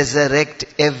will resurrect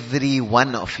every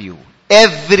one of you.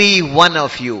 Every one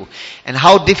of you. And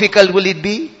how difficult will it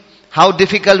be? How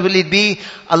difficult will it be?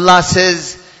 Allah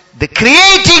says, the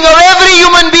creating of every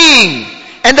human being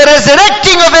and the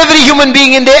resurrecting of every human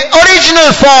being in their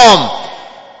original form,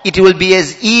 it will be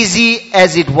as easy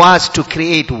as it was to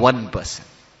create one person.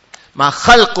 Ma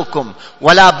khalqukum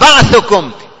wala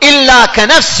ba'thukum illa ka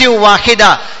nafsin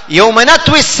wahida yawma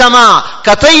natwi as-sama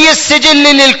ka tayyi as-sijil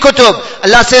lil-kutub.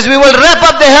 Allah says we will wrap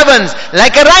up the heavens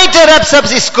like a writer wraps up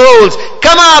his scrolls.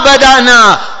 Kama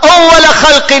badana awwala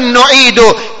khalqin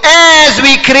nu'idu. As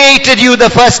we created you the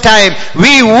first time,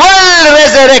 we will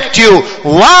resurrect you.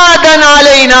 Wa'dan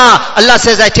alayna. Allah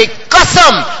says, I take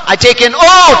qasam, I take an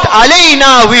oath,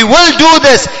 alayna, we will do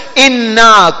this.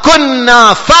 Inna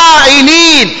kunna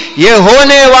fa'ilin. Ye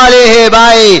hone wale hai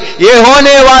bhai, ye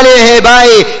hone wale hai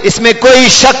bhai. Isme koi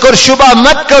shak aur shubha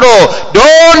mat karo.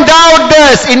 Don't doubt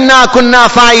this. Inna kunna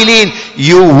fa'ilin.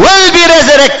 You will be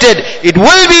resurrected. It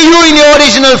will be you in your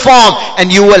original form,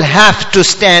 and you will have to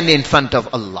stand in front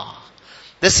of Allah.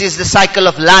 This is the cycle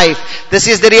of life. This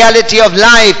is the reality of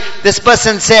life. This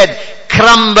person said,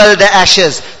 crumble the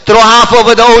ashes, throw half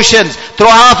over the oceans, throw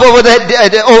half over the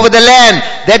land.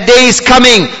 That day is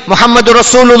coming. Muhammadur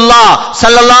Rasulullah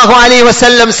sallallahu alaihi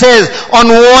wasallam says, on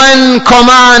one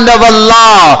command of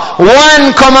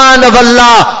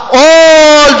Allah,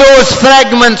 all those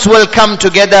fragments will come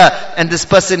together, and this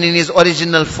person in his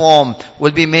original form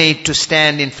will be made to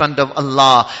stand in front of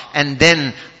Allah, and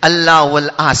then Allah will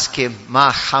ask him,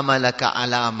 Ma hamalaka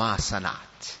ala ma sanat.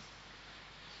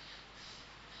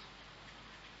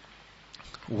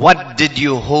 What did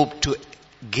you hope to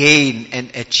gain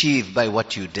and achieve by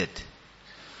what you did?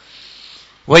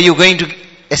 Were you going to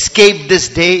escape this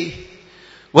day?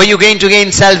 Were you going to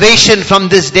gain salvation from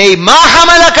this day? Ma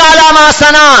hamalaka ala ma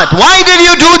sanat. Why did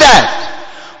you do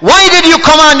that? Why did you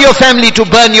command your family to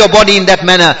burn your body in that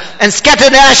manner and scatter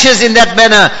the ashes in that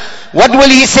manner? What will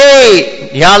he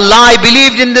say? Ya Allah, I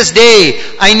believed in this day.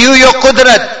 I knew your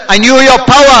qudrat. I knew your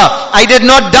power. I did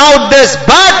not doubt this.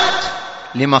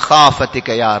 But, lima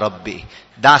khafatika ya Rabbi.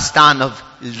 Dastan,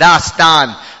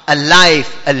 a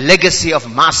life, a legacy of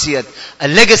masiyat, a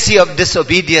legacy of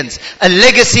disobedience, a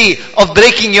legacy of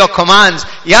breaking your commands.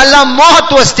 Ya Allah,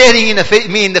 Maut was staring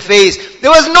me in the face. There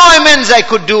was no amends I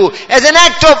could do. As an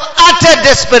act of utter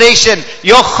desperation,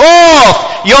 your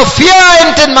khawf, your fear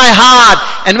entered my heart.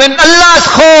 And when Allah's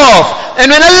khawf, and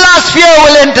when Allah's fear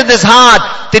will enter this heart,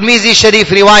 Tirmizi Sharif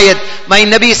riwayat, my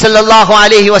Nabi sallallahu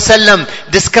alayhi wasallam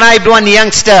described one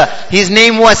youngster. His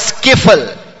name was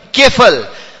Kifl.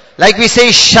 Like we say,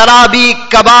 Sharabi,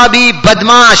 Kababi,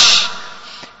 Badmash.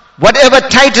 Whatever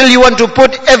title you want to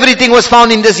put, everything was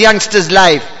found in this youngster's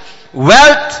life.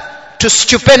 Wealth to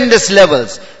stupendous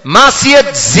levels.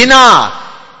 Masiyat, zina,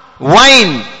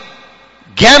 wine,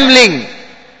 gambling.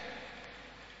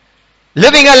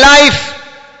 Living a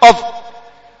life of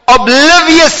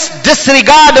oblivious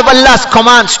disregard of Allah's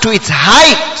commands to its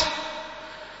height.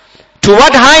 To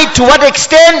what height, to what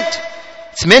extent?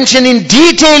 It's mentioned in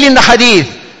detail in the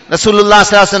hadith. Rasulullah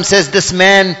sallallahu alaihi wasallam says this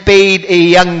man paid a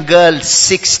young girl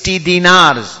 60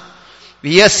 dinars.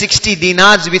 We hear 60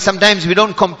 dinars, sometimes we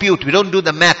don't compute, we don't do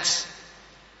the maths.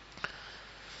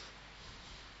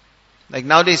 Like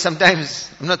nowadays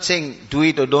sometimes, I'm not saying do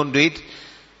it or don't do it.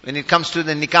 When it comes to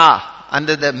the nikah,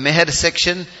 under the meher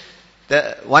section,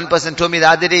 one person told me the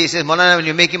other day, he says, Maulana, when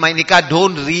you're making my nikah,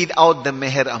 don't read out the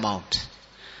meher amount.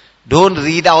 Don't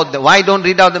read out why don't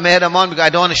read out the meher amount? Because I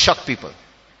don't want to shock people.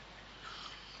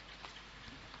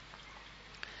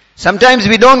 Sometimes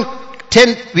we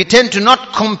tend to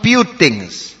not compute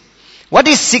things. What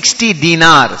is 60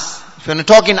 dinars? If you want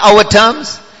to talk in our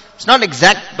terms, it's not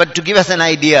exact, but to give us an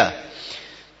idea.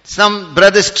 Some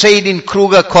brothers trade in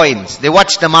Kruger coins. They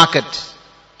watch the market.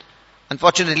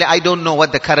 Unfortunately, I don't know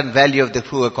what the current value of the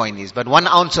Kruger coin is, but 1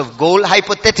 ounce of gold,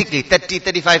 hypothetically,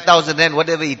 35,000 rand,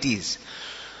 whatever it is.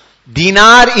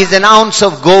 Dinar is an ounce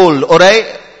of gold, or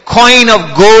a coin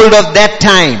of gold of that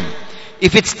time.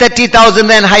 If it's 30,000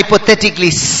 rand, hypothetically,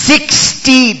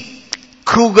 60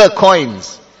 Kruger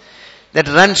coins. That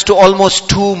runs to almost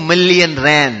 2 million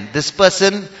rand. This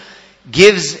person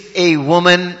gives a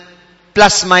woman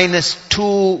plus minus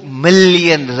 2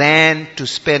 million rand to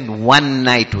spend one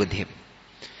night with him.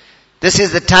 This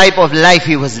is the type of life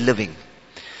he was living.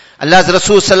 Allah's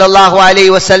Rasul sallallahu alayhi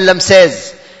wasallam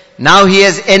says, now he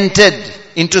has entered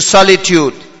into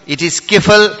solitude. It is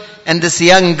Kifl and this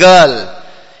young girl.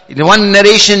 In one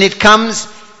narration it comes,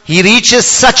 he reaches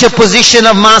such a position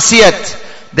of masiyat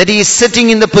that he is sitting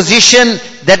in the position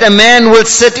that a man will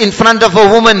sit in front of a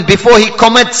woman before he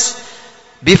commits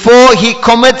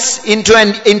into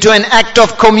an act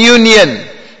of communion.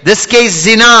 This case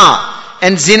zina.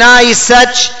 And zina is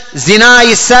such,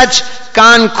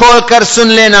 kaan khol kar sun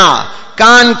lena.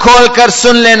 Kaan khol kar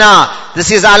sun lena.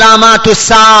 This is alamatu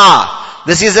sa'a.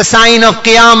 This is a sign of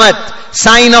qiyamah.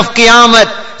 Sign of qiyamah.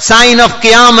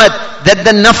 That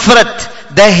the nafrat,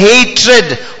 the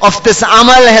hatred of this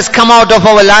amal has come out of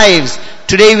our lives.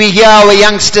 Today we hear our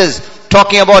youngsters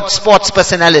talking about sports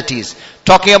personalities.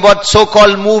 Talking about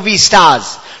so-called movie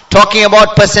stars. Talking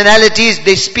about personalities,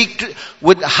 they speak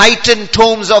with heightened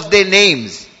tones of their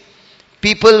names.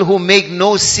 People who make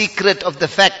no secret of the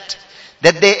fact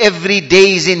that they every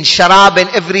day is in sharab and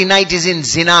every night is in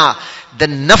zina. The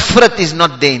nafrat is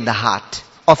not there in the heart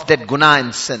of that guna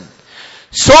and sin.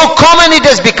 So common it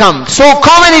has become.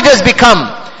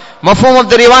 Mafhum of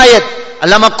the riwayat,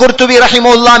 Allama Qurtubi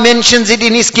rahimahullah mentions it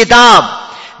in his kitab,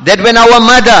 that when our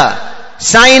mother,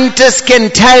 scientists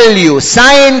can tell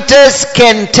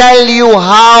you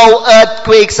how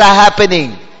earthquakes are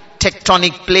happening.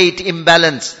 Tectonic plate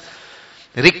imbalance.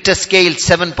 Richter scale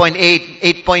 7.8,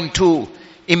 8.2.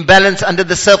 Imbalance under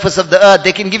the surface of the earth.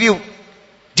 They can give you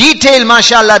detailed,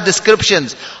 mashallah,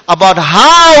 descriptions about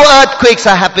how earthquakes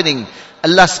are happening.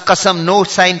 Allah's qasam, no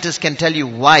scientist can tell you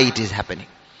why it is happening.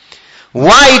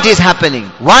 Why it is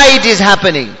happening.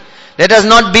 Let us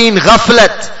not be in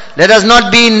ghaflat. Let us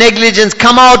not be in negligence.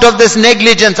 Come out of this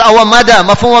negligence. Our mother,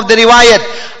 mafhum of the riwayat,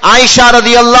 Aisha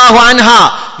radiyallahu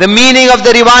anha, the meaning of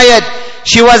the riwayat,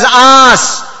 she was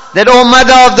asked that, O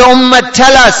mother of the ummah,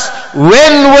 tell us,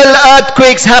 when will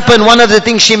earthquakes happen? One of the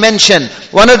things she mentioned.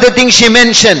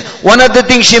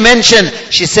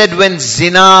 She said, when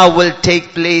zina will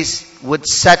take place with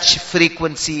such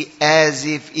frequency as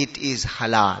if it is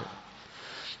halal.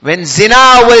 When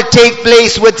zina will take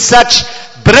place with such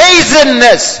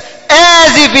brazenness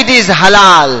as if it is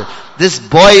halal. This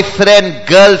boyfriend,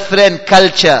 girlfriend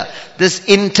culture, this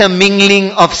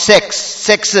intermingling of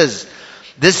sexes,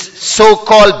 This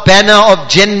so-called banner of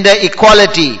gender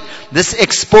equality, this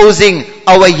exposing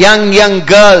our young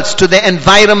girls to the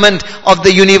environment of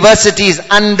the universities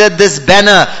under this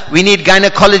banner. We need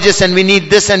gynecologists and we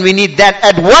need this and we need that.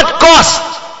 At what cost?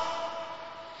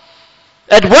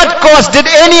 At what cost did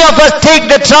any of us take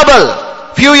the trouble?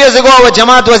 Few years ago our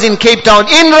Jamaat was in Cape Town.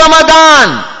 In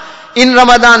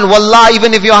Ramadan, wallah,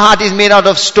 even if your heart is made out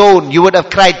of stone, you would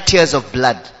have cried tears of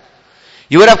blood.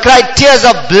 You would have cried tears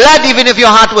of blood even if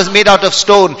your heart was made out of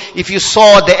stone, if you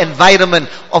saw the environment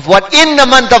of what in the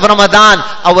month of Ramadan,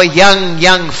 our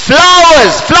young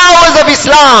flowers of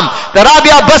Islam, the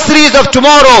Rabia Basris of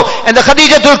tomorrow, and the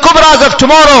Khadijatul Kubras of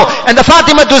tomorrow, and the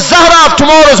Fatimatul Zahra of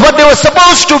tomorrow is what they were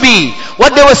supposed to be.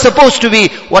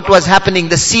 What was happening,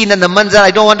 the scene and the manzar,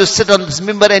 I don't want to sit on this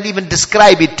mimbar and even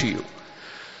describe it to you.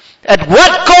 At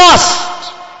what cost?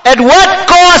 At what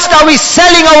cost are we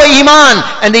selling our iman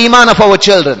and the iman of our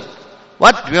children?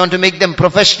 What? We want to make them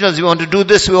professionals, we want to do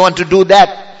this, we want to do that.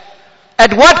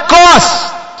 At what cost?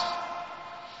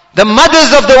 The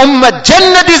mothers of the ummah,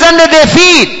 Jannat is under their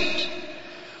feet.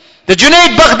 The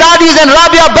Junaid Baghdadis and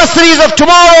Rabia Basris of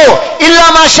tomorrow,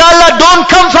 illa mashallah, don't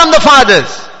come from the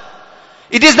fathers.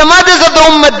 It is the mothers of the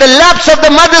ummah, the laps of the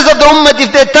mothers of the ummah,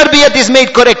 if their tarbiyat is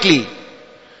made correctly.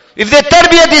 If their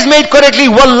tarbiyat is made correctly,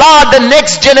 wallah, the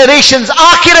next generation's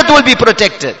akhirat will be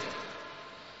protected.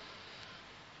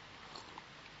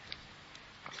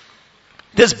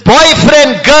 This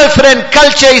boyfriend, girlfriend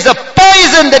culture is a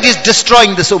poison that is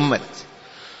destroying this ummah.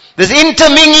 This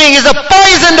intermingling is a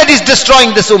poison that is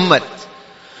destroying this ummah.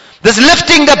 This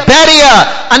lifting the barrier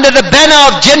under the banner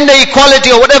of gender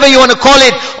equality or whatever you want to call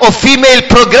it, or female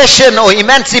progression or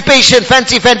emancipation,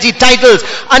 fancy titles,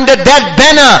 under that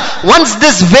banner, once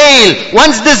this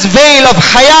veil of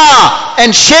haya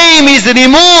and shame is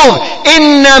removed,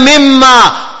 inna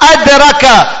mimma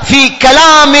adraka fi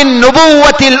kalamin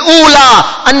nubuwatil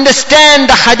ula. Understand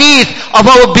the hadith of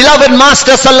our beloved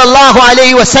Master sallallahu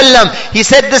alayhi wasallam. He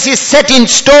said this is set in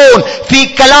stone,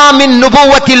 fi kalamin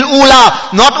nubuwatil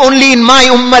ula. Not only in my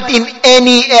ummah, in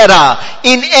any era,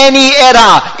 in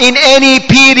any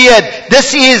period.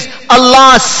 This is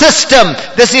Allah's system.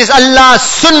 This is Allah's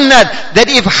sunnah, that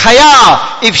if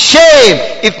haya, if shame,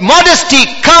 if modesty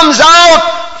comes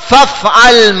out,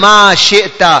 فَافْعَلْ مَا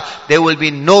شِئْتَ, there will be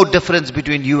no difference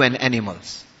between you and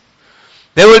animals.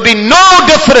 There will be no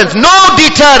difference, no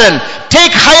deterrent.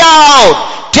 Take haya out,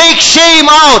 take shame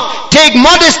out, take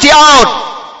modesty out.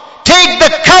 Take the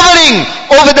covering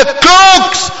over the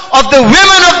cloaks of the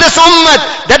women of this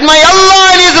ummah that my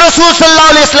Allah and His Rasul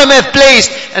sallallahu alayhi wa sallam have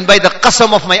placed. And by the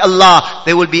qasam of my Allah,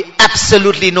 there will be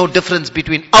absolutely no difference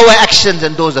between our actions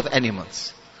and those of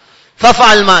animals.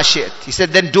 فَافْعَلْ مَا شِئْتَ. He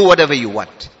said, then do whatever you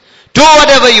want. Do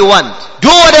whatever you want. Do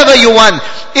whatever you want.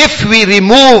 If we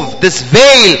remove this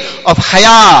veil of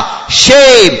haya,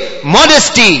 shame,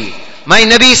 modesty, my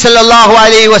Nabi sallallahu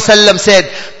alayhi wa sallam said,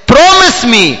 promise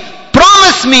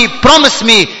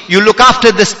me, you look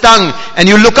after this tongue and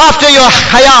you look after your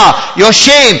haya, your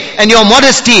shame and your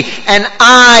modesty, and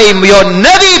I, your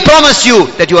Nabi, promise you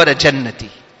that you are a Jannati.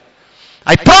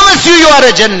 I promise you are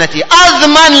a Jannati.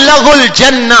 Azman lahul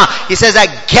Jannah. He says, I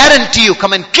guarantee you,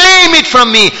 come and claim it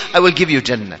from me, I will give you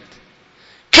Jannat.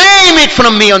 Claim it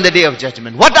from me on the day of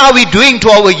judgment. What are we doing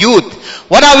to our youth?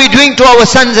 What are we doing to our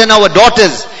sons and our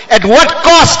daughters? At what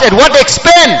cost? At what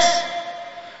expense?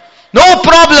 No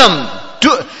problem.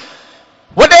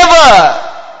 Whatever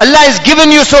Allah has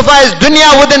given you so far as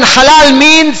dunya within halal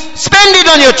means, spend it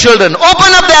on your children.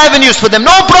 Open up the avenues for them.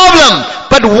 No problem.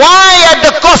 But why at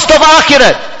the cost of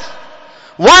akhirat?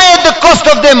 Why at the cost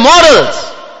of their morals?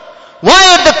 Why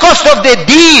at the cost of their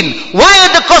deen? Why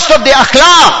at the cost of their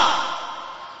akhlaq?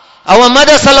 Our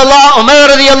mother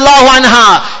Umar radiyallahu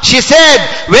anha, she said,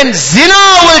 when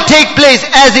zina will take place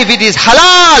as if it is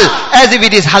halal,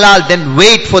 then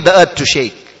wait for the earth to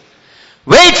shake.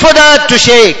 Wait for the earth to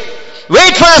shake.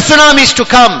 Wait for the tsunamis to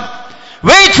come.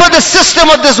 Wait for the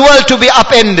system of this world to be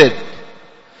upended.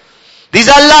 These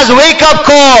are Allah's wake-up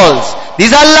calls.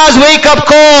 These are Allah's wake-up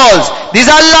calls. These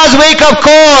are Allah's wake-up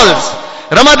calls.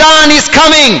 Ramadan is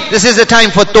coming. This is the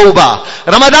time for tawbah.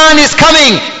 Ramadan is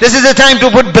coming. This is the time to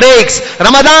put brakes.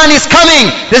 Ramadan is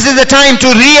coming. This is the time to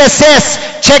reassess.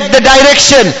 Check the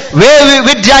direction.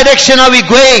 Which direction are we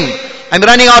going? I'm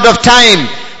running out of time.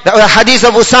 The hadith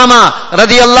of Usama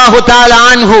radiyallahu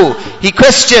ta'ala anhu. He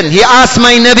questioned, he asked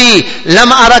my Nabi, Lam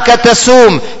araka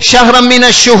tasum shahram min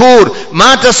ash-shuhur,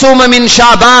 ma tasuma min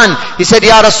Sha'ban. He said,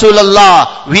 Ya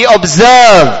Rasulullah, we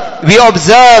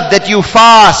observe that you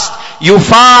fast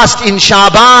in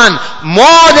Sha'ban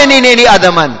more than in any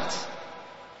other month.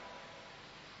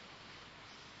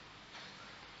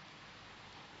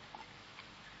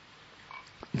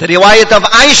 The riwayat of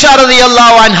Aisha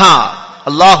radiyallahu anha.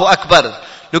 Allahu Akbar.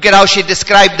 Look at how she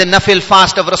described the nafil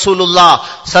fast of Rasulullah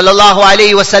sallallahu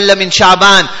alayhi wasallam in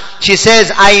Sha'ban. She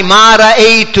says, I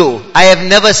have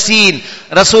never seen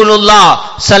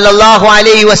Rasulullah sallallahu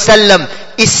alayhi wasallam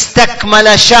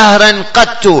istakmala shahran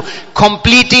qattu,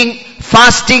 completing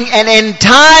fasting an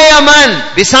entire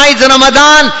month besides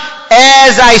Ramadan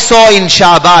as I saw in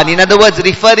Sha'ban. In other words,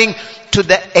 referring to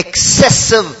the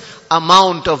excessive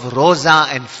amount of roza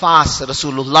and fast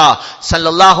Rasulullah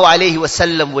sallallahu alayhi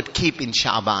wasallam would keep in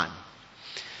Sha'ban.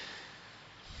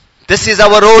 This is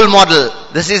our role model.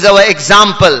 This is our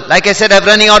example. Like I said, I'm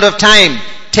running out of time.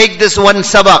 Take this one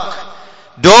sabak.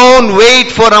 Don't wait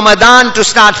for Ramadan to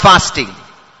start fasting.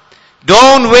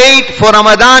 Don't wait for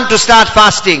Ramadan to start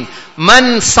fasting.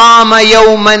 Man sama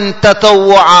yawman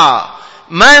tatawwa'a.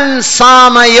 Man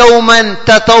sama yawman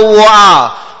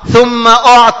tatawwa'a. Thumma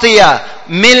u'tiya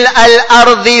ملء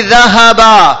الأرض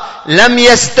ذهبا لم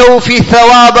يستوفي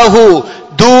ثوابه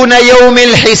دون يوم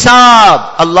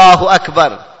الحساب. Allahu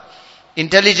Akbar.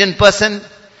 Intelligent person,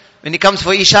 when he comes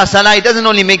for Isha Salah, he doesn't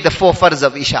only make the 4 farz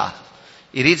of Isha.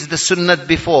 He reads the sunnat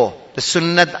before, the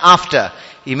sunnat after.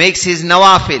 He makes his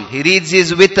nawafil. He reads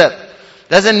his witr.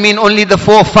 Doesn't mean only the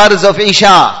 4 farz of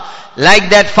Isha.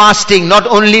 Like that fasting, not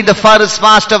only the farz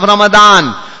fast of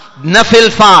Ramadan, nafil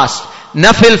fast.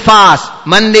 Nafil fast,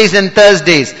 Mondays and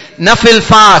Thursdays. Nafil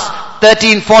fast,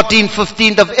 13th, 14th,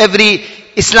 15th of every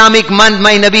Islamic month,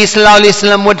 my Nabi sallallahu alayhi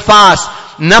wasallam would fast.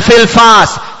 Nafil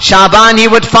fast, Sha'ban he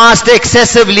would fast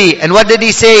excessively. And what did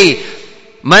he say?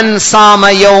 Man sama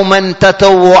yawman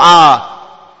tatawwa'a.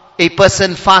 A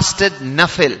person fasted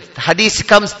nafil. Hadith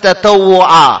comes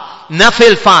tatawwa'a.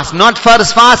 Nafil fast, not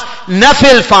farz fast,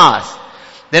 nafil fast.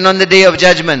 Then on the day of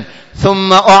judgment,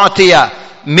 thumma u'tiya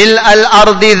mil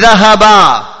al-ardi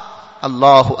dhahaba.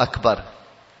 Allahu Akbar.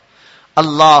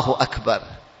 Allahu Akbar.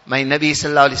 My Nabi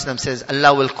sallallahu alayhi wasallam says,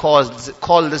 Allah will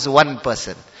call this one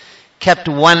person, kept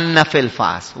one nafil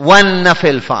fast. One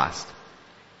nafil fast.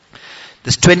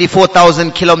 This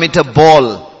 24,000 kilometer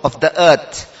ball of the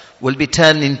earth will be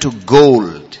turned into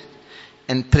gold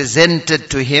and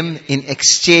presented to him in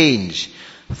exchange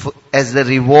as the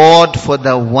reward for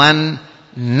the one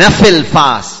nafil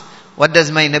fast. What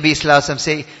does my Nabi sallallahu alaihi wasallam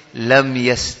say? Lam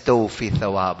yastawfi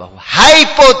thawabahu.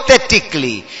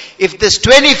 Hypothetically, if this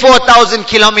 24,000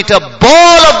 kilometer ball of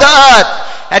the earth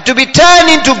had to be turned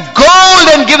into gold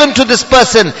and given to this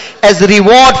person as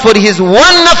reward for his one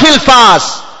nafil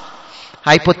fast,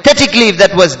 hypothetically if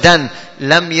that was done,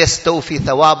 lam yastawfi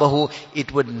thawabahu,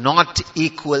 it would not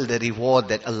equal the reward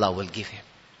that Allah will give him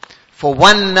for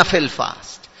one nafil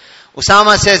fast.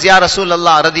 Usama says, Ya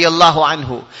Rasulullah radiyallahu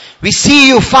anhu, we see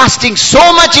you fasting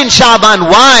so much in Sha'ban.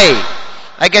 Why?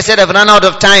 Like I said, I've run out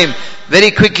of time.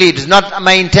 Very quickly, it is not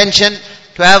my intention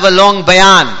to have a long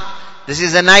bayan. This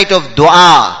is a night of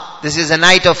dua. This is a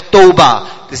night of tawbah.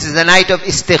 This is a night of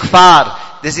istighfar.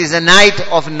 This is a night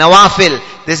of nawafil.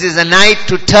 This is a night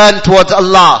to turn towards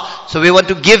Allah. So we want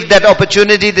to give that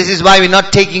opportunity. This is why we're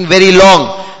not taking very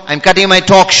long. I'm cutting my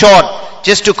talk short,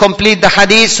 just to complete the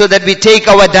hadith so that we take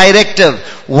our directive.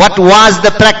 What was the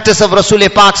practice of Rasul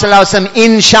Pak sallallahu alaihi wasallam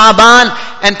in Sha'ban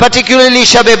and particularly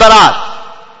Shab-e Barat?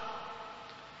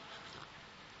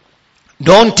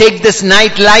 Don't take this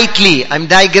night lightly. I'm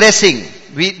digressing.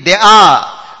 We hear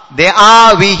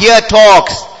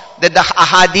talks that the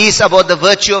ahadith about the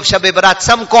virtue of Shab-e Barat,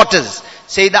 some quarters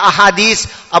say the ahadith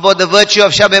about the virtue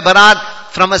of Shab-e Barat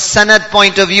from a sanad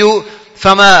point of view,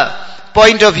 from a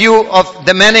point of view of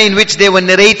the manner in which they were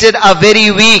narrated, are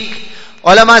very weak.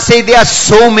 Ulama say there are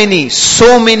so many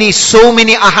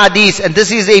ahadith, and this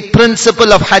is a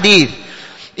principle of hadith.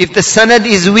 If the sanad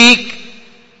is weak,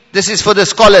 this is for the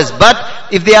scholars. But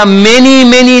if there are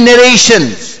many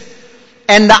narrations,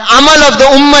 and the amal of the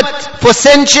ummah for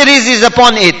centuries is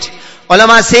upon it,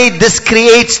 ulama say this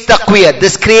creates taqwiyah,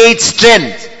 this creates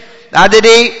strength. The other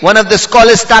day, one of the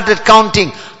scholars started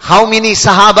counting how many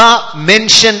Sahaba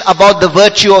mentioned about the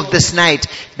virtue of this night.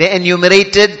 They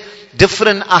enumerated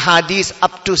different ahadith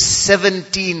up to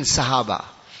 17 Sahaba.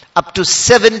 Up to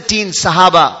 17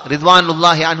 Sahaba,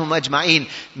 Ridwanullahi anhum ajma'in,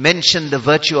 mentioned the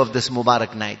virtue of this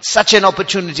Mubarak night. Such an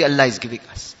opportunity Allah is giving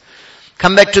us.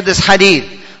 Come back to this hadith.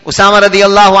 Usama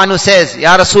radiyallahu anhu says,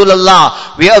 Ya Rasulullah,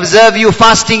 we observe you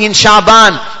fasting in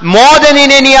Sha'ban more than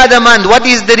in any other month. What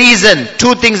is the reason?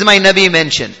 2 things my Nabi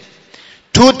mentioned.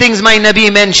 2 things my Nabi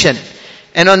mentioned.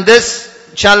 And on this,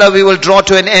 inshallah, we will draw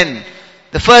to an end.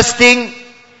 The first thing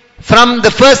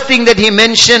that he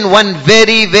mentioned, one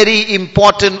very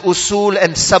important usul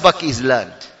and sabak is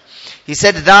learned. He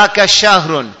said, ذَاكَ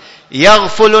شَهْرٌ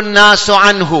يَغْفُلُ النَّاسُ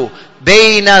عَنْهُ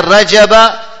بَيْنَ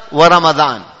رَجَبَ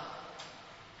وَرَمَضَانِ.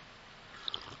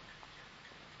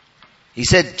 He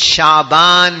said,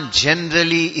 Sha'ban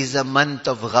generally is a month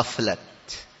of ghaflat.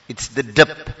 It's the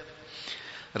dip.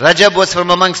 Rajab was from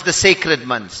amongst the sacred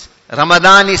months.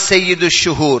 Ramadan is Sayyidu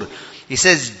Shuhur. He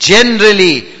says,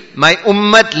 generally, my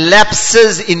ummat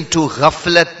lapses into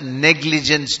ghaflat,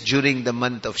 negligence during the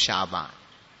month of Sha'ban.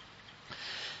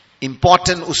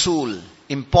 Important usul,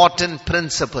 important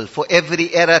principle for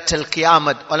every era till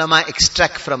Qiyamah. Ulama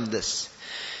extract from this.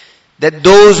 That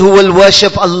those who will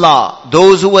worship Allah,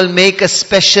 those who will make a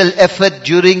special effort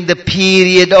during the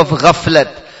period of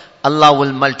ghaflat, Allah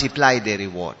will multiply their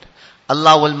reward.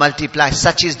 Allah will multiply.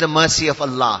 Such is the mercy of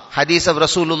Allah. Hadith of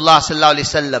Rasulullah sallallahu alaihi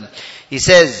wasallam. He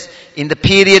says, in the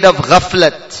period of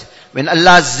ghaflat, when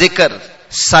Allah's zikr,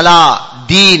 salah,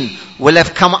 deen will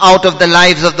have come out of the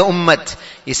lives of the ummah,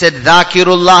 he said,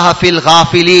 Dhakirullah fil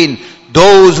ghafilin.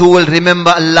 Those who will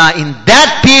remember Allah in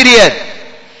that period.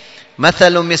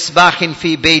 Mathalu misbahin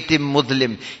fi baytim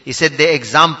mudlim. He said the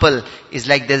example is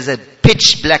like there's a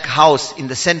pitch black house. In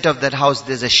the center of that house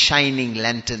there's a shining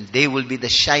lantern. They will be the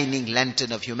shining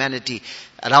lantern of humanity.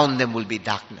 Around them will be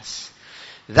darkness.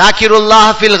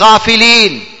 Dhakirullah fil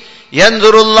ghafilin.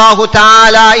 Yanzurullahu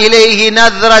ta'ala ilayhi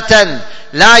nadratan.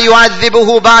 La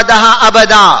yu'adhibuhu ba'daha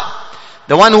abada.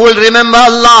 The one who will remember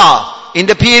Allah in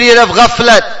the period of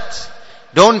ghaflat.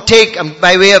 Don't take,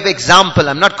 by way of example,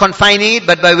 I'm not confining it,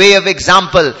 but by way of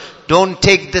example, don't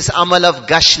take this amal of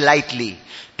gush lightly.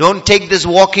 Don't take this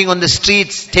walking on the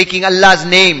streets, taking Allah's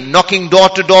name, knocking door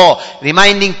to door,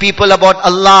 reminding people about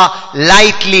Allah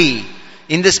lightly.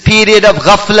 In this period of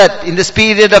ghaflat, in this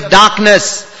period of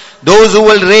darkness, those who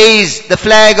will raise the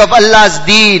flag of Allah's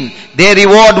deen, their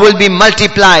reward will be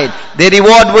multiplied. Their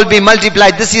reward will be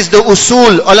multiplied. This is the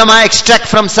usul. Ulama extract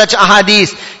from such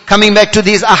ahadith. Coming back to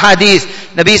these ahadith,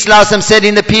 Nabi Sallallahu Alaihi Wasallam said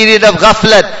in the period of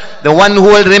ghaflat, the one who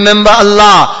will remember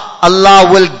Allah, Allah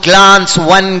will glance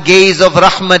one gaze of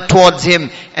rahmat towards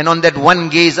him. And on that one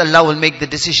gaze, Allah will make the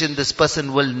decision, this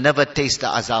person will never taste the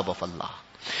azab of Allah.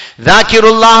 ذاكر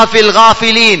الله في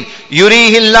الغافلين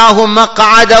يريه الله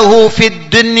مقعده في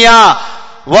الدنيا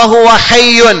وهو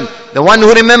حي. The one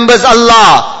who remembers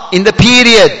Allah in the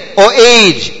period or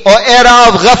age or era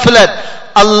of ghaflat,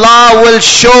 Allah will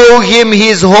show him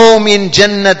his home in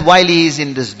Jannat while he is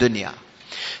in this dunya.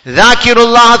 ذاكر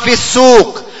الله في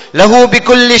السوق له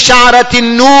بكل شعرة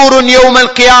نور يوم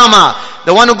القيامة.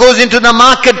 The one who goes into the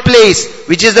marketplace,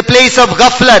 which is the place of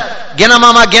ghaflat. Gena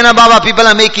mama, gena baba, people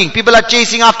are making. People are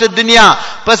chasing after dunya.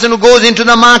 Person who goes into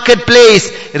the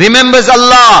marketplace, remembers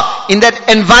Allah in that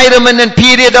environment and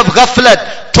period of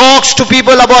ghaflat, talks to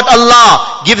people about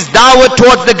Allah, gives da'wah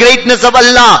towards the greatness of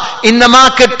Allah in the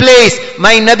marketplace.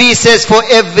 My Nabi says, for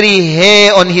every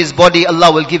hair on his body,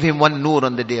 Allah will give him one nur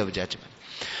on the day of judgment.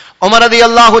 Umar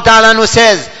radiyallahu ta'ala anhu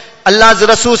says, Allah's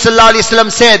Rasul sallallahu alayhi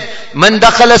wasallam said, Man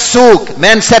dakhala as-suq,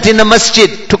 man sat in the masjid,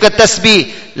 took a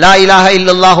tasbih, La ilaha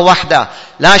illallah wahda,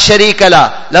 La sharika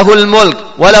la, Lahul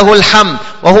mulk, wa lahul hamd,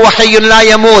 wa huwa hayyun la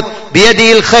yamut,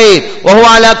 biyadihi al-khayr, wa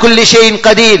huwa ala kulli shay'in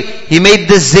qadir. He made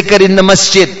this zikr in the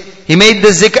masjid. He made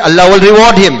this zikr, Allah will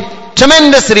reward him.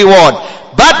 Tremendous reward.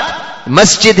 But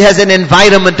masjid has an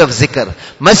environment of zikr.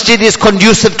 Masjid is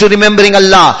conducive to remembering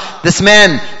Allah. This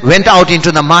man went out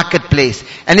into the marketplace.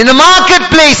 And in the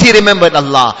marketplace he remembered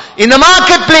Allah. In the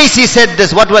marketplace he said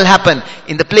this. What will happen?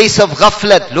 In the place of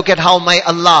ghaflat, look at how my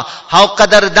Allah, how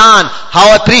qadardan,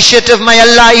 how appreciative my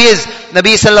Allah is.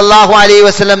 Nabi sallallahu alayhi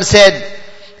wasallam said,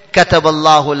 كتب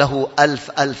الله له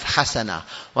ألف حسنة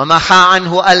ومحى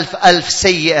عنه ألف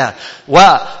سيئة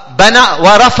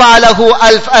ورفع له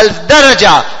ألف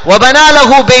درجة وبنى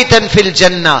له بيتا في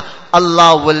الجنة.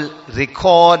 Allah will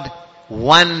record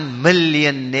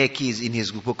 1,000,000 nekis in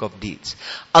his book of deeds.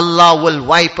 Allah will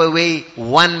wipe away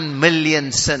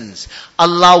 1,000,000 sins.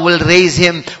 Allah will raise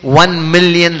him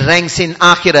 1,000,000 ranks in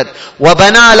akhirat.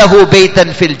 وَبَنَى لَهُ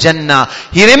بَيْتًا فِي الْجَنَّةِ.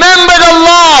 He remembered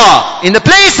Allah in the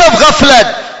place of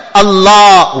ghaflat.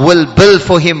 Allah will build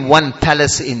for him one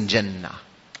palace in Jannah.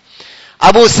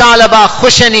 Abu Salaba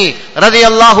Khushani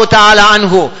radiyallahu ta'ala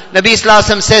anhu, Nabi Sallallahu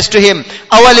Alaihi Wasallam says to him,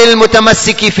 Awalil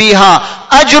mutamassiki fiha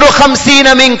ajru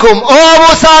 50 minkum. Oh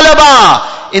Abu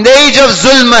Salaba, in the age of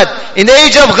zulmat, in the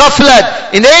age of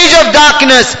ghaflat, in the age of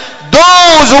darkness,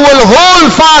 those who will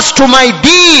hold fast to my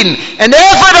deen and the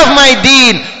effort of my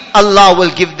deen, Allah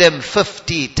will give them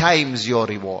 50 times your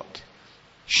reward.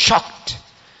 Shocked.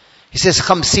 He says,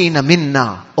 50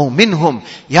 minna, oh minhum,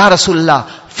 Ya Rasulullah,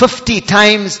 50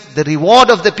 times the reward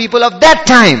of the people of that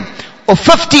time, or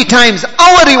 50 times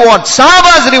our reward,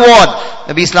 Sahaba's reward.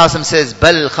 Nabi Sallallahu Alaihi Wasallam says,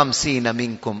 Bal khamsina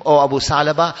minkum. Oh Abu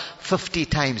Salaba, 50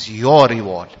 times your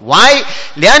reward. Why?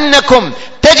 لأنكم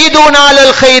تجدون على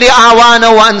الخير أعوانا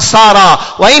وأنصارا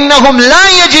وإنهم لا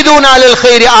يجدون على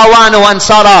الخير أعوانا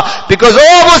وأنصارا. Because, oh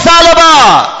Abu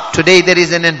Salaba, today there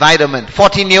is an environment.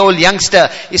 14-year-old youngster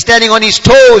is standing on his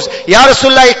toes. Ya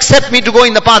Rasulullah, accept me to go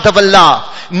in the path of Allah.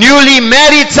 Newly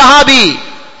married Sahabi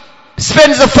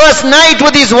spends the first night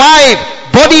with his wife.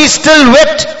 Body is still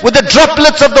wet with the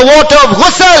droplets of the water of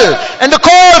ghusl. And the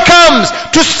call comes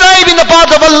to strive in the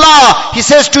path of Allah. He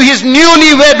says to his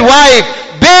newlywed wife,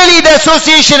 barely the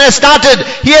association has started,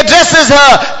 he addresses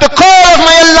her, the call of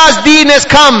my Allah's deen has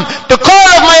come. The call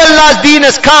of my Allah's deen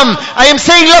has come. I am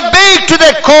saying labbaik to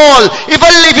that call. If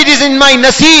it is in my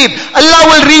naseeb, Allah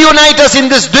will reunite us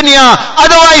in this dunya.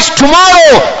 Otherwise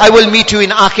tomorrow I will meet you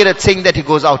in akhirat, saying that he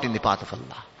goes out in the path of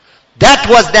Allah. That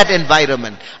was that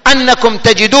environment. أَنَّكُمْ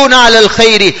تَجِدُونَ عَلَى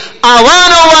الْخَيْرِ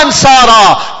أَعْوَانًا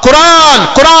وَأَنْصَارًا. Quran.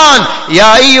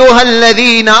 يَا أَيُّهَا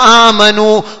الَّذِينَ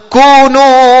آمَنُوا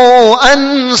كُونُوا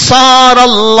أَنْصَارَ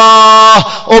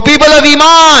اللَّهِ. O people of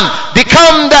Iman,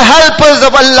 become the helpers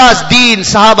of Allah's deen.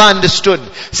 Sahaba understood.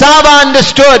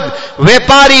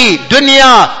 Vepari,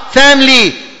 dunya,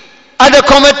 family, other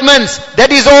commitments,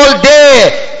 that is all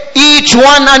there. Each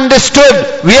one understood,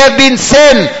 we have been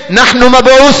sent, نَحْنُ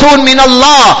مَبْعُوثُونَ مِنَ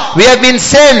اللَّهِ. We have been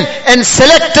sent and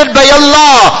selected by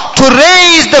Allah to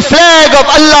raise the flag of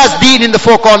Allah's deen in the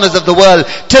four corners of the world.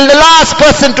 Till the last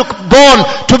person to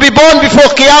be born before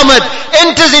Qiyamah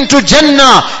enters into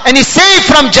Jannah and is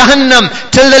saved from Jahannam,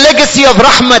 till the legacy of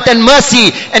rahmat and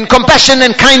mercy and compassion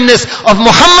and kindness of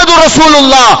Muhammadur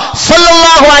Rasulullah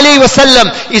sallallahu alaihi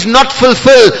wasallam is not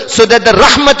fulfilled, so that the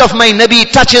rahmat of my Nabi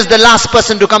touches the last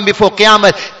person to come before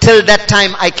Qiyamah. Till that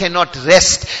time I cannot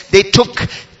rest. They took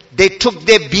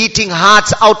their beating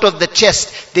hearts out of the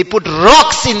chest. They put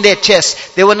rocks in their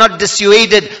chest. They were not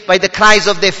dissuaded by the cries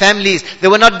of their families. They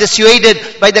were not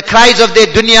dissuaded by the cries of their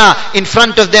dunya. In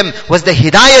front of them was the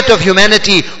hidayat of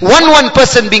humanity. One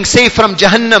person being saved from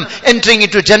Jahannam, entering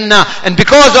into Jannah. And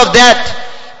because of that,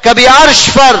 kabhi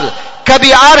arsh par,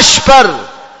 kabhi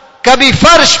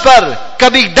farsh par,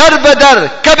 kabhi dar badar,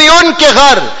 kabhi unke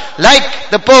ghar. Like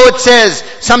the poet says,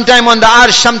 sometime on the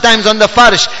arsh, sometimes on the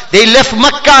farsh. They left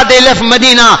Makkah, they left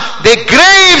Medina. Their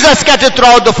graves are scattered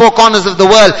throughout the four corners of the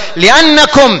world.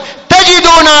 لِأَنَّكُمْ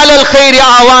تَجِدُونَ عَلَى الْخَيْرِ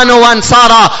أَعْوَانًا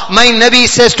وَأَنْصَارًا. My Nabi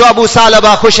says to Abu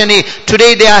Salaba Khushani,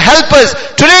 today they are helpers.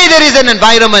 Today there is an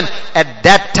environment. At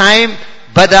that time,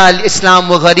 Bada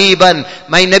al-Islamu ghariban.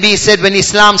 My Nabi said when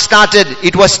Islam started,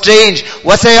 it was strange.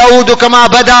 وَسَيَعُودُ كَمَا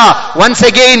بَدَى. Once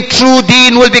again, true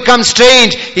deen will become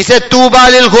strange. He said, Tuba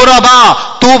lil ghuraba.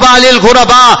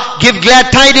 Give glad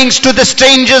tidings to the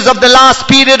strangers of the last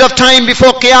period of time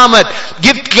before Qiyamah.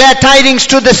 Give glad tidings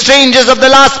to the strangers of the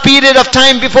last period of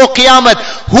time before Qiyamah.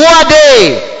 Who are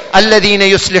they? الَّذِينَ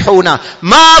يُصْلِحُونَ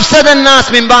مَا أَفْسَدَ النَّاسِ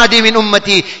مِنْ بَعْدِي مِنْ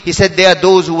أُمَّتِي. He said, they are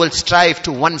those who will strive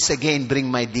to once again bring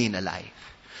my deen alive.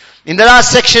 In the last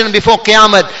section before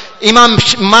Qiyamah, Imam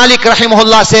Malik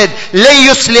rahimahullah said, لَن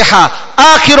يُصْلِحَ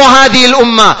آخِرُ هَذِهِ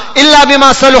الْأُمَّةِ إِلَّا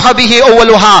بِمَا صَلُحَ بِهِ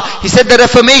أَوَّلُهَا. He said the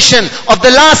reformation of the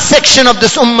last section of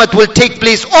this ummah will take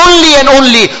place only and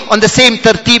only on the same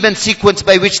tartib and sequence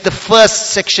by which the first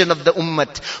section of the ummah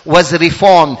was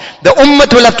reformed. The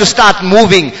ummah will have to start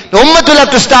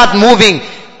moving.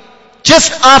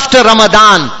 Just after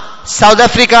Ramadan. South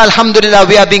Africa, alhamdulillah,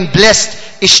 we are being blessed.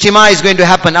 Ijtima is going to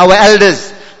happen. Our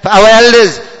elders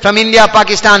from India,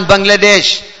 Pakistan,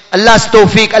 Bangladesh, Allah's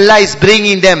tawfiq, Allah is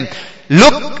bringing them.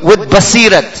 Look with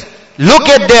basirat. Look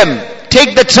at them.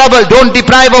 Take the trouble. Don't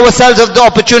deprive ourselves of the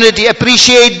opportunity.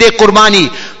 Appreciate their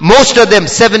qurbani. Most of them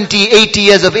 70, 80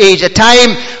 years of age. A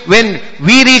time when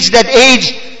we reach that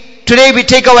age, today we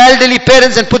take our elderly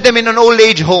parents and put them in an old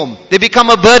age home. They become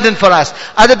a burden for us.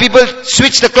 Other people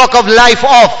switch the clock of life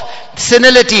off.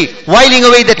 Senility, whiling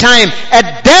away the time.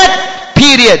 At that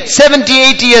period, 70,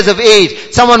 80 years of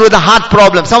age, someone with a heart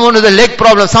problem, someone with a leg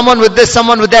problem, someone with this,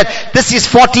 someone with that. This is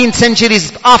 14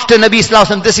 centuries after Nabi Sallallahu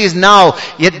Alaihi Wasallam. This is now.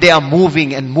 Yet they are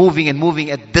moving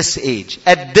at this age.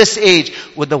 At this age,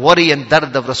 with the worry and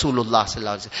dard of Rasulullah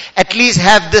Sallallahu Alaihi Wasallam. At least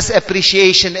have this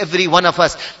appreciation, every one of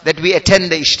us, that we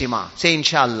attend the Ijtima. Say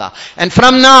inshallah. And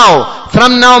from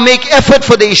now, make effort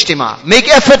for the Ijtima. Make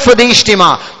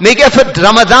effort.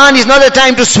 Ramadan is not a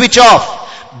time to switch off.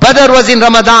 Badr was in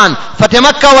Ramadan. Fateh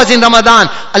Makkah was in Ramadan.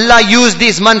 Allah used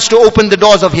these months to open the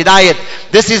doors of Hidayat.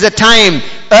 This is a time.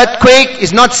 Earthquake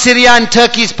is not Syria and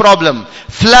Turkey's problem.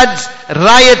 Floods,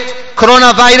 riot,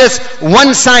 coronavirus,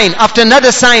 one sign after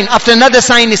another sign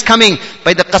is coming.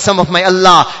 By the qasam of my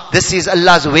Allah, this is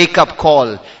Allah's wake up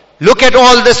call. Look at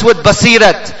all this with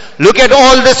basirat. Look at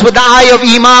all this with the eye of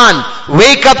Iman.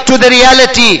 Wake up to the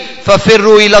reality.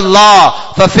 فَفِرُّوا إِلَى اللَّهِ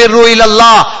فَفِرُّوا إِلَى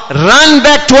اللَّهِ. Run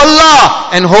back to Allah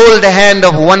and hold the hand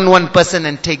of one person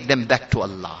and take them back to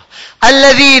Allah.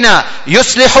 الَّذِينَ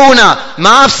يُصْلِحُونَ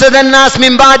مَا أَفْسَدَ النَّاسِ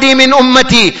مِنْ بَعْدِي مِنْ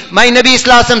أُمَّتِي. My Nabi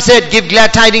Sallallahu Alaihi Wasallam said, give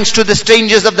glad tidings to the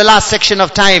strangers of the last section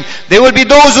of time. There will be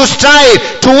those who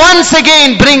strive to once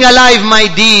again bring alive my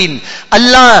deen.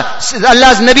 Allah's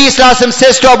Nabi Sallallahu Alaihi Wasallam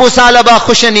says to Abu Salaba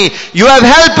Khushani, you have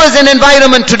helpers in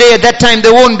environment today. At that time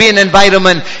there won't be an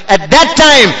environment. At that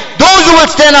time, those who will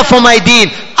stand up for my deen,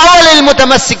 أَوَلِ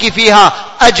الْمُتَمَسِّكِ فِيهَا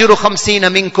أَجْرُ خَمْسِينَ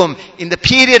مِنْكُمْ. In the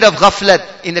period of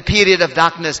ghaflat, in the period of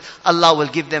darkness, Allah will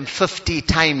give them 50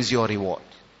 times your reward.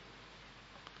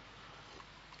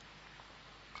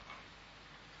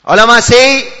 Ulama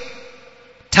say,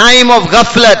 time of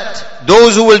ghaflat,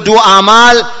 those who will do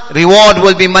amal, reward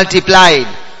will be multiplied.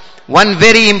 One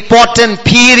very important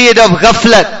period of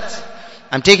ghaflat.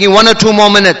 I'm taking 1 or 2 more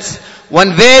minutes.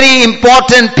 One very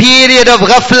important period of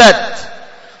ghaflat.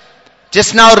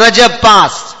 Just now Rajab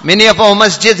passed. Many of our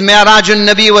masjids, Mi'rajun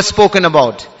Nabi was spoken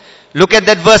about. Look at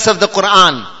that verse of the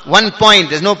Quran. One point.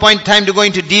 There's no point time to go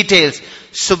into details.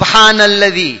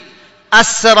 Subhanalladhi.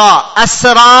 Asra.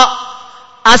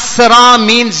 Asra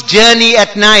means journey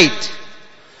at night.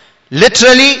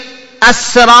 Literally,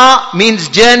 Asra means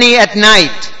journey at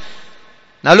night.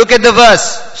 Now look at the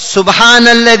verse.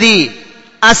 Subhanalladhi.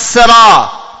 Asra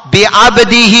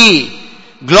bi'abdihi.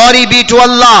 Glory be to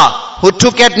Allah who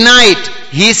took at night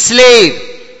his slave.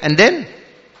 And then,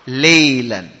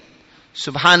 laylan.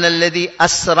 Subhanalladhi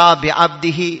asra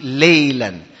bi'abdihi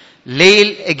laylan.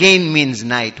 Layl again means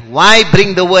night. Why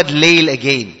bring the word layl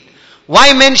again?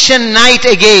 Why mention night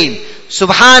again?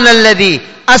 Subhanalladhi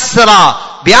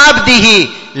asra bi'abdihi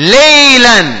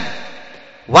laylan.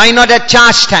 Why not at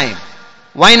charge time?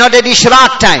 Why not at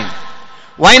ishraq time?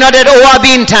 Why not at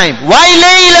awabin time? Why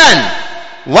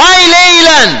laylan? Why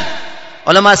laylan?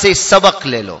 Ulama say, sabak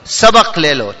le lo. Sabak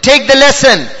le lo. Take the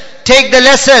lesson. Take the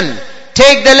lesson.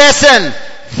 Take the lesson.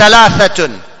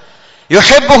 Thalathatun.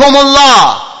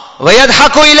 Yuhibbuhumullah.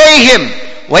 Wayadhaku ilayhim.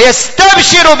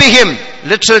 Wayastabshiru bihim.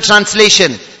 Literal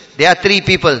translation. There are 3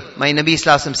 people. My Nabi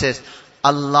Sallallahu Alaihi Wasallam says,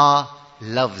 Allah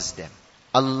loves them.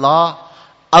 Allah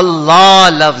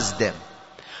loves them.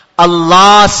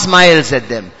 Allah smiles at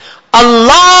them.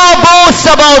 Allah boasts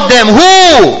about them.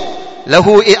 Who?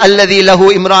 Alladhi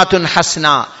lahu imratun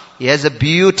hasna. He has a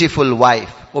beautiful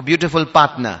wife or beautiful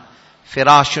partner.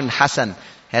 Firashun hasan.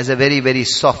 Has a very, very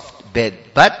soft bed.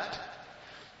 But,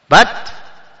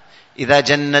 idha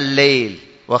janna al-layl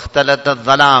waqtalat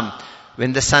al-dhalam.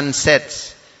 When the sun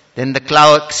sets, then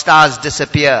the stars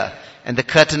disappear and the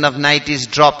curtain of night is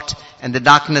dropped and the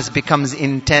darkness becomes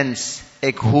intense.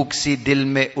 Ek huk si dil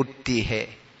mein utti hai.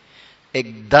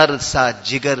 Ek dard sa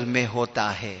jigar mein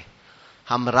hota hai.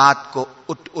 हम रात को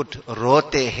उठ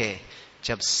रोते हैं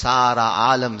जब सारा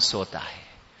आलम सोता है.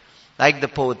 Like the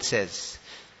poet says,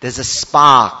 there's a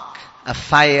spark, a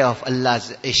fire of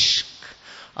Allah's ishq,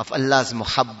 of Allah's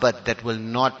muhabbat that will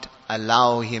not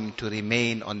allow him to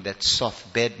remain on that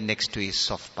soft bed next to his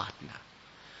soft partner.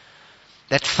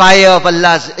 That fire of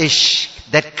Allah's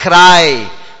ishq, that cry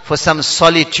for some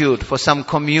solitude, for some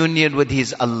communion with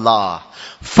his Allah,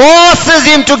 forces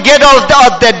him to get out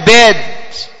of that bed.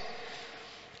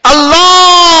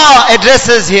 Allah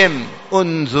addresses him.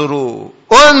 Unzuru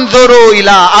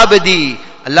ila abdi.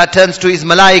 Allah turns to his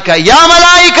malaika. Ya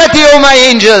malaikati, O my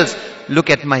angels. Look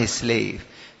at my slave.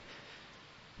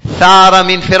 Thara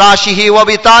min firashihi wa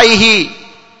bitaihi.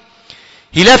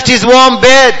 He left his warm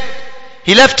bed.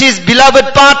 He left his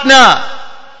beloved partner.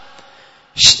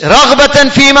 Raghbatan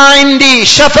fima indi.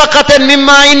 Shafaqatan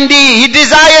mimma indi. He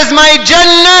desires my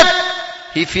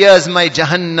jannat. He fears my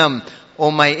jahannam. O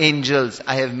my angels,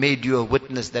 I have made you a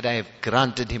witness that I have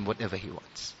granted him whatever he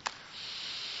wants.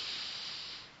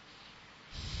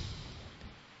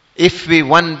 If we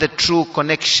want the true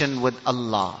connection with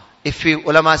Allah,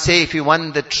 ulama say, if we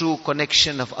want the true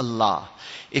connection of Allah,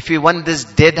 if we want this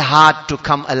dead heart to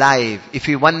come alive, if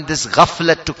we want this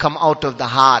ghaflat to come out of the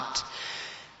heart,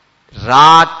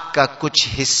 रात का कुछ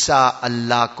हिस्सा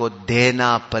अल्लाह को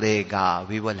देना पड़ेगा.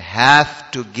 We will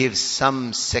have to give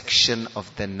some section of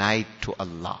the night to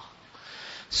Allah.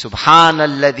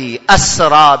 Subhanalladhi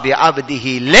asra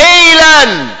bi'abdihi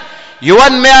laylan. You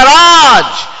want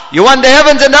Mi'raj. You want the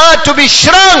heavens and earth to be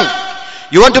shrunk.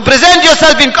 You want to present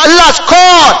yourself in Allah's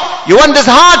court. You want this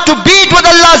heart to beat with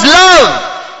Allah's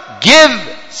love.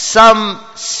 Give some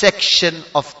section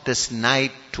of this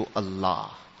night to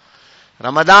Allah.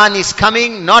 Ramadan is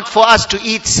coming not for us to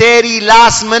eat sehri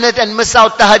last minute and miss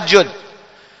out tahajjud.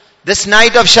 This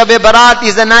night of Shab-e Barat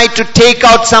is a night to take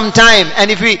out some time.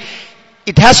 And if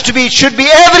it should be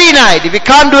every night. If we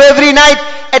can't do every night,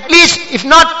 at least, if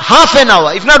not half an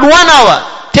hour, if not 1 hour,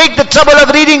 take the trouble of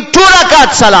reading 2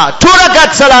 rakat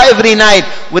salah every night,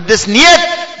 with this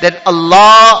niyat that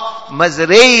Allah must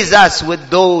raise us with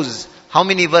those. How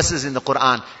many verses in the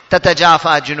Quran?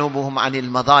 تتجافى جنوبهم عن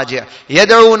المضاجع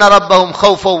يدعون ربهم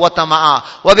خوفا وطمعا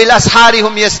وبالأسحار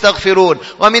هم يستغفرون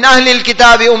ومن أهل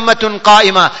الكتاب أمة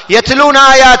قائمة يتلون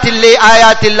آيات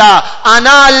الله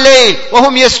آناء الليل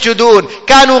وهم يسجدون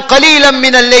كانوا قليلا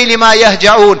من الليل ما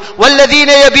يهجعون والذين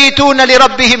يبيتون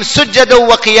لربهم سجدا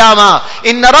وقياما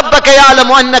إن ربك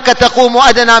يعلم أنك تقوم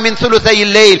أدنى من ثلثي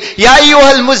الليل يا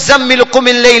أيها المزمل قم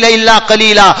الليل إلا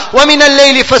قليلا ومن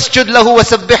الليل فاسجد له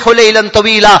وسبحه ليلا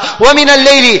طويلا ومن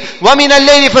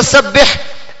الليل فسبح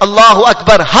Allahu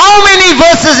Akbar. How many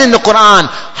verses in the Quran?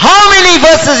 How many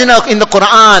verses in the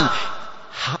Quran?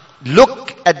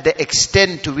 Look at the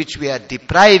extent to which we are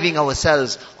depriving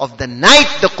ourselves of the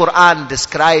night the Quran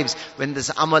describes when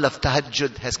this amal of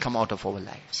tahajjud has come out of our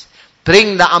lives.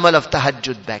 Bring the amal of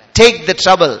tahajjud back. Take the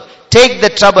trouble.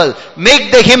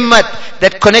 Make the himmat,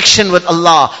 that connection with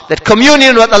Allah, that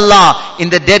communion with Allah in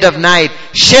the dead of night.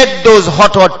 Shed those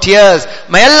hot tears.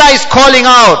 My Allah is calling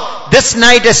out, this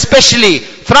night especially,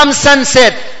 from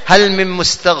sunset, هَلْ مِن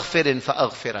مُسْتَغْفِرٍ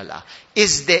فَأَغْفِرَ لَهُ.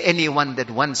 Is there anyone that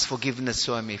wants forgiveness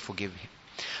so I may forgive him?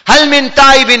 هَلْ مِن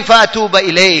تَائِبٍ فَأَتُوبَ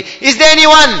إِلَيْهِ. Is there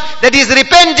anyone that is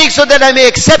repenting so that I may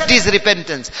accept his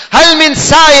repentance? هَلْ مِن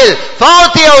سَائِلٍ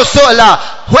فَأُعْطِيَهُ سُؤْلًا.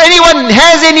 Anyone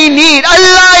has any need,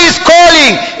 Allah is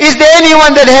calling. Is there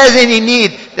anyone that has any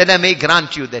need, that I may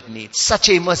grant you that need? Such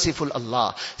a merciful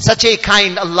Allah, such a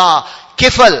kind Allah.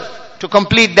 Kifl, to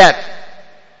complete that.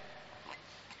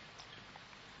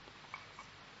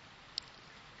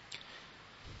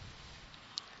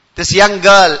 This young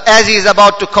girl, as he is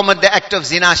about to commit the act of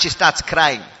zina, she starts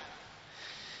crying.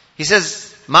 He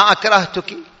says, Ma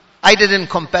akrahtuki, I didn't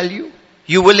compel you.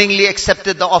 You willingly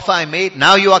accepted the offer I made.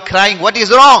 Now you are crying. What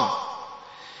is wrong?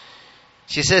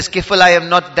 She says, Kifl, I am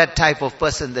not that type of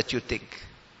person that you think.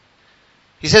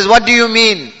 He says, what do you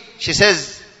mean? She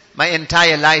says, my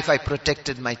entire life I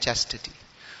protected my chastity.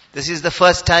 This is the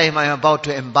first time I am about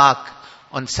to embark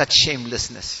on such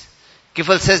shamelessness.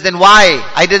 Kifl says, then why?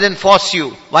 I didn't force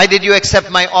you. Why did you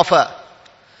accept my offer?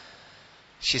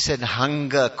 She said,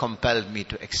 hunger compelled me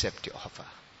to accept your offer.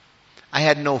 I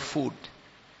had no food.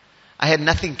 I had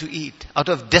nothing to eat. Out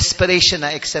of desperation,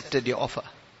 I accepted your offer.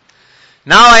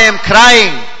 Now I am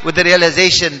crying with the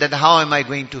realization that how am I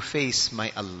going to face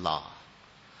my Allah?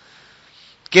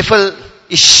 Kifl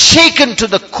is shaken to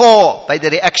the core by the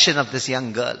reaction of this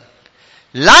young girl.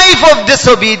 Life of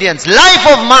disobedience, life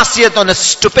of masiyat on a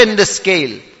stupendous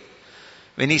scale.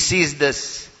 When he sees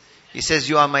this, he says,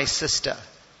 you are my sister.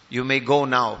 You may go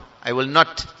now. I will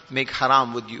not make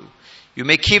haram with you. You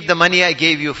may keep the money I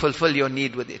gave you, fulfill your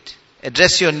need with it.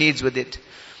 Address your needs with it.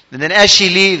 And then as she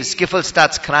leaves, Kifl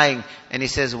starts crying and he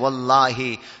says,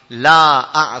 Wallahi,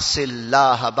 la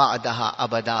a'sillaha ba'daha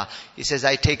abada. He says,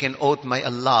 I take an oath, my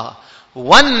Allah.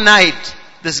 One night,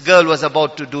 this girl was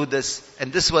about to do this,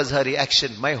 and this was her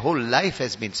reaction. My whole life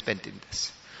has been spent in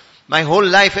this. My whole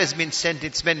life has been spent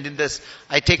in this.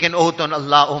 I take an oath on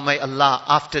Allah, oh my Allah,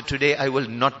 after today I will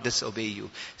not disobey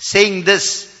you. Saying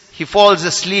this, he falls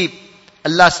asleep.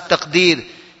 Allah's taqdeer,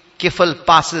 Kifl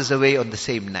passes away on the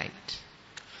same night.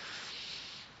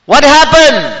 What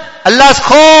happened? Allah's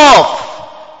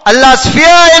khawf, Allah's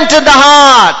fear entered the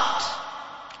heart.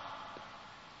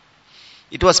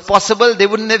 It was possible they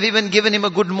wouldn't have even given him a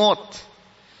good maut.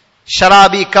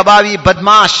 Sharabi, kababi,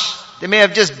 badmash. They may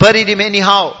have just buried him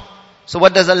anyhow. So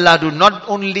what does Allah do? Not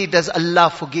only does Allah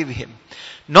forgive him.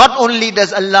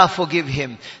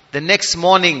 The next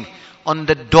morning, on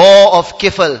the door of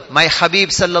Kifl, my Habib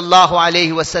sallallahu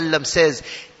alayhi wasallam says,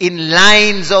 in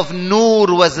lines of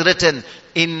nur was written,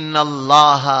 Inna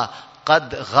Allah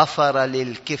qad ghafara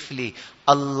lil kifli.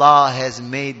 Allah has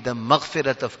made the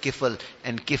maghfirat of Kifl,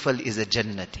 and Kifl is a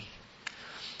Jannati.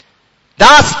 The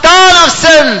astan of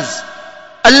sins,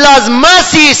 Allah's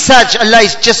mercy is such, Allah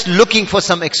is just looking for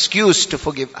some excuse to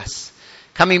forgive us.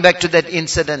 Coming back to that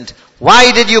incident,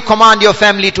 why did you command your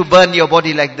family to burn your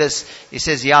body like this? He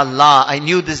says, Ya Allah, I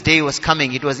knew this day was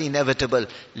coming, it was inevitable.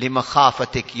 Lima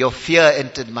khafatik, your fear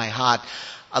entered my heart.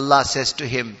 Allah says to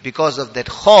him, because of that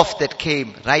khawf that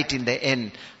came right in the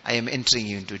end, I am entering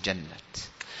you into Jannat.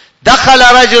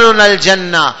 Dakhala rajulun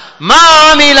al-jannah,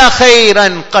 ma amila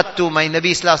khayran qattu. My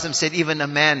Nabi Sallallahu Alaihi Wasallam said, even a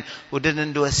man who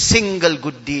didn't do a single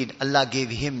good deed, Allah gave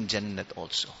him Jannat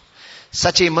also.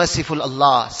 Such a merciful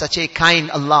Allah, such a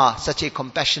kind Allah, such a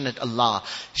compassionate Allah.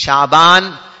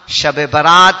 Sha'ban Shab-e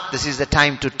Barat, this is the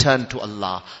time to turn to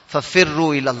Allah.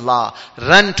 Fafirru ilallah.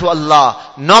 Run to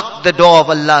Allah. Knock the door of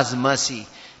Allah's mercy.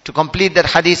 To complete that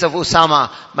hadith of Usama,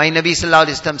 my Nabi sallallahu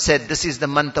alaihi wasallam said, this is the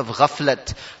month of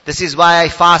ghaflat. This is why I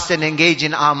fast and engage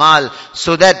in amal.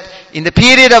 So that in the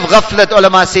period of ghaflat,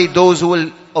 ulama say, those who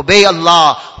will obey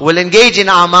Allah, who will engage in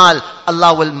amal,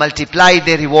 Allah will multiply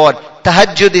their reward.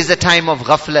 Tahajjud is a time of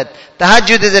ghaflat.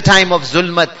 Tahajjud is a time of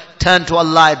zulmat. Turn to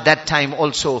Allah at that time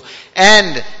also.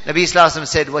 And Nabi sallallahu alaihi wasallam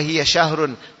said, وَهِيَ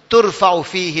شَهْرٌ تُرْفَعُ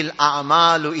فِيهِ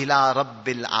الْأَعْمَالُ إِلَىٰ رَبِّ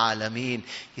الْعَالَمِينَ.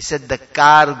 He said the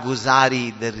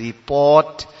karguzari, the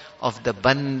report of the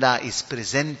banda is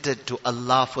presented to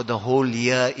Allah for the whole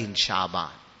year in Sha'ban.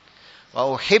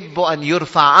 وَأُحِبُّ أَنْ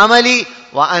يُرْفَعَ عَمَلِي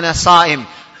وَأَنَا صَائِمٌ.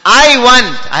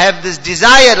 I have this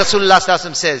desire, Rasulullah sallallahu alaihi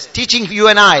wasallam says, teaching you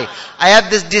and I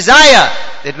have this desire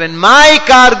that when my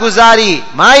karguzari,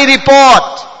 my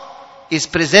report is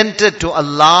presented to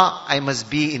Allah, I must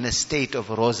be in a state of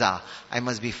roza. I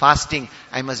must be fasting.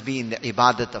 I must be in the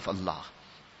ibadat of Allah.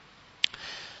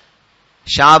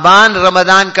 Sha'ban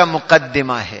Ramadan ka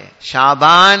muqaddima hai.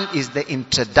 Sha'ban is the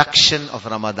introduction of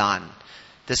Ramadan.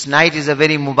 This night is a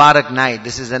very Mubarak night.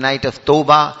 This is the night of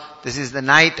Tawbah. This is the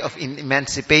night of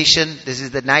emancipation. This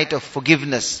is the night of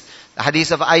forgiveness. The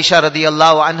hadith of Aisha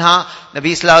radiyallahu anha,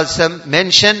 Nabi sallallahu alaihi wasallam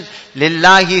mentioned,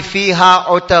 Lillahi fiha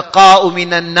utaqa'u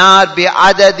minan nar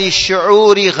bi'adadi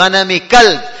shu'uri ghanami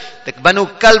kalb. The Banu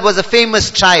Kalb was a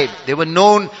famous tribe. They were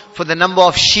known for the number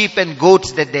of sheep and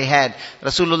goats that they had.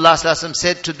 Rasulullah sallallahu alaihi wasallam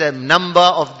said, to the number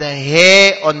of the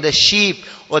hair on the sheep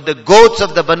or the goats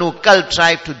of the Banu Kalb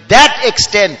tribe, to that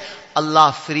extent,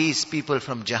 Allah frees people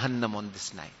from Jahannam on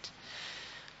this night.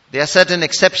 There are certain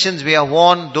exceptions. We are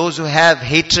warned, those who have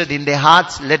hatred in their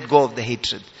hearts, let go of the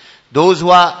hatred. Those who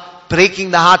are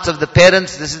breaking the hearts of the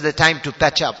parents, this is the time to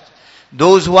patch up.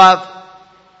 Those who have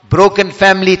broken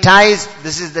family ties,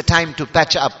 this is the time to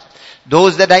patch up.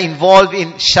 Those that are involved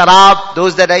in sharab,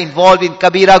 those that are involved in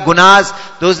kabira gunas,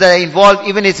 those that are involved,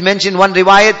 even it's mentioned one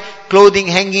riwayat, clothing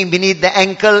hanging beneath the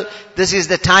ankle, this is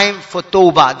the time for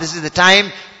tawbah. This is the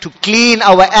time to clean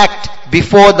our act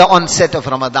before the onset of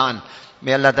Ramadan.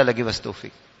 May Allah Ta'ala give us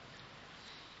tawfiq.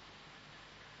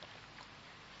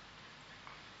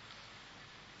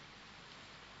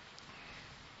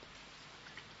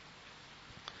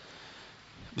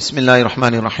 بسم الله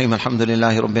الرحمن الرحيم الحمد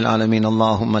لله رب العالمين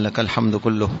اللهم لك الحمد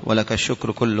كله ولك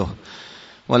الشكر كله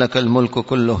ولك الملك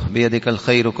كله بيدك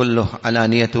الخير كله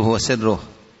علانيته وسره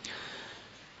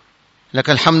لك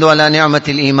الحمد على نعمة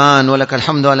الإيمان ولك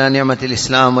الحمد على نعمة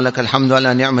الإسلام ولك الحمد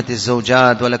على نعمة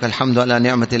الزوجات ولك الحمد على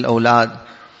نعمة الأولاد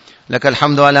لك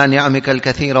الحمد على نعمك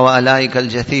الكثيرة وآلائك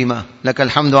الجثيمة لك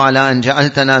الحمد على أن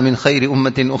جعلتنا من خير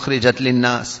أمة أخرجت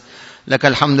للناس لك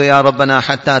الحمد يا ربنا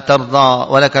حتى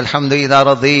ترضى ولك الحمد إذا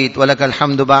رضيت ولك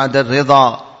الحمد بعد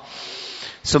الرضا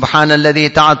سبحان الذي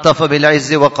تعطف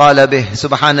بالعز وقال به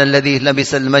سبحان الذي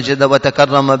لبس المجد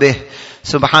وتكرم به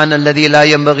سبحان الذي لا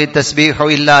ينبغي التسبيح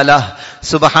إلا له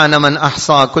سبحان من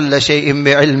أحصى كل شيء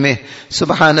بعلمه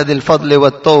سبحان ذي الفضل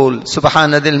والطول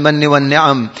سبحان ذي المن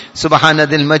والنعم سبحان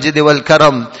ذي المجد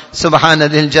والكرم سبحان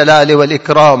ذي الجلال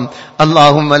والإكرام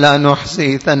اللهم لا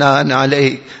نحصي ثناء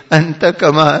عليك أنت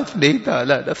كما أثنيت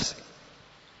على نفسك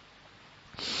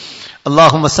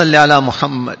اللهم صل على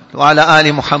محمد وعلى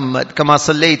آل محمد كما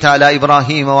صليت على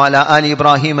إبراهيم وعلى آل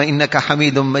إبراهيم إنك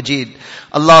حميد مجيد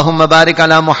اللهم بارك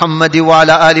على محمد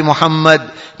وعلى آل محمد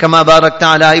كما باركت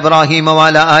على إبراهيم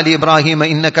وعلى آل إبراهيم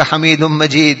إنك حميد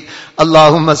مجيد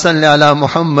اللهم صل على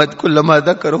محمد كلما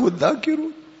ذكره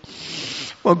الذاكرون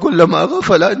وكلما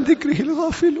غفل عن ذكره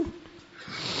الغافلون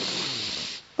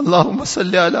اللهم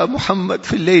صل على محمد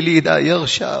في الليل إذا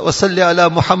يغشى وصل على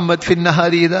محمد في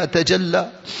النهار إذا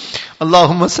تجلى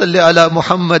اللهم صل على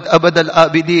محمد أبد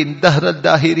الآبدين دهر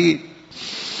الداهرين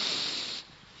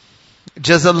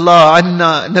جزى الله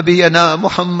عنا نبينا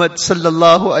محمد صلى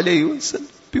الله عليه وسلم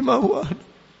بما هو أهل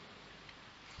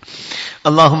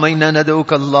اللهم إنا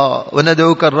ندعوك الله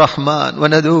وندعوك الرحمن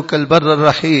وندعوك البر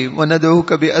الرحيم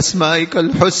وندعوك بأسمائك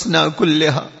الحسنى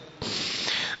كلها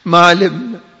ما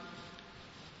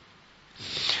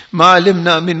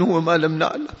علمنا منه وما لم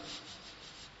نعلم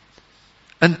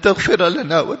أن تغفر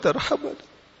لنا وترحمنا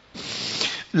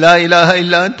لا إله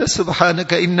إلا أنت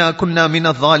سبحانك إنا كنا من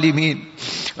الظالمين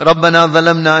ربنا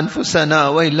ظلمنا أنفسنا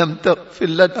وإن لم تغفر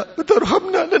لنا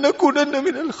وترحمنا لنكونن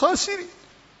من الخاسرين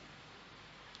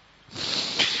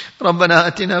ربنا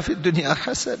آتنا في الدنيا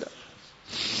حسنة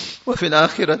وفي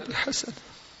الآخرة حسنة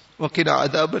وقنا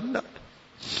عذاب النار.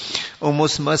 O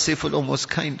most merciful, O most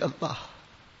kind Allah,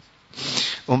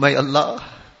 O my Allah,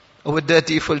 our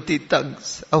dirty, filthy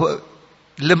tongues, our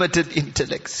limited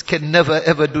intellects can never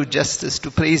ever do justice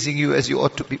to praising you as you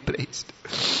ought to be praised.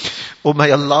 Oh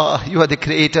my Allah, you are the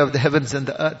creator of the heavens and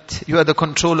the earth. You are the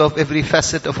controller of every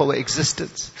facet of our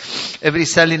existence. Every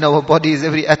cell in our bodies,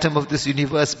 every atom of this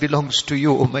universe belongs to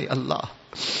you, oh my Allah.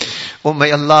 Oh my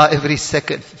Allah, every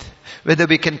second, whether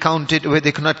we can count it or whether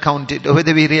we cannot count it, or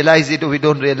whether we realize it or we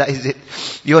don't realize it,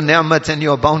 your ni'mats and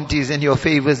your bounties and your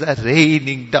favors are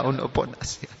raining down upon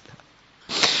us.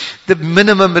 The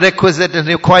minimum requisite and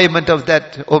requirement of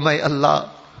that, oh my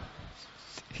Allah,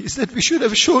 is that we should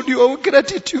have shown you our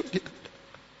gratitude.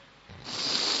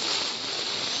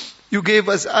 You gave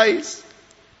us eyes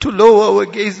to lower our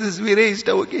gazes, we raised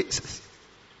our gazes.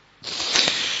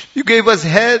 You gave us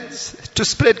hands to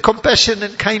spread compassion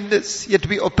and kindness, yet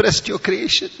we oppressed your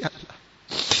creation, Ya Allah.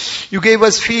 You gave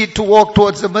us feet to walk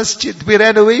towards the masjid, we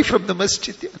ran away from the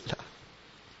masjid, Ya Allah.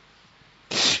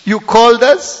 You called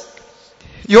us,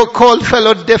 your call fell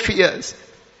on deaf ears.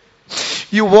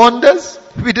 You warned us,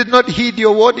 we did not heed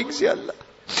your warnings, Ya Allah.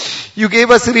 You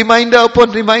gave us reminder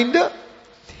upon reminder,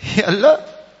 Ya Allah.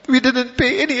 We didn't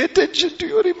pay any attention to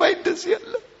your reminders, Ya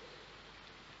Allah.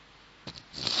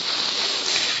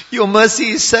 Your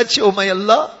mercy is such, oh my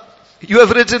Allah. You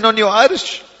have written on your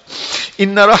arsh,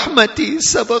 Inna rahmati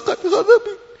sabaqat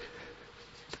ghadabi.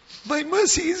 My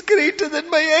mercy is greater than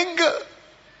my anger.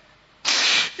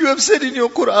 You have said in your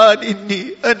Quran,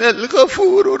 Inni anal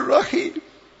ghafurur rahim.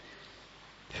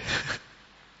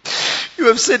 You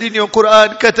have said in your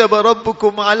Quran, Kataba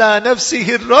rabbukum ala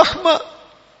nafsihi rahma.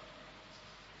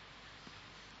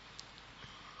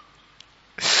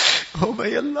 Oh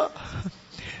my Allah.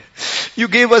 You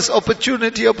gave us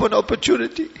opportunity upon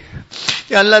opportunity.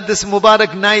 Ya Allah, this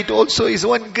Mubarak night also is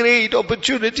one great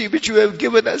opportunity which you have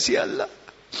given us, Ya Allah.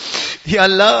 Ya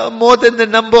Allah, more than the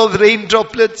number of rain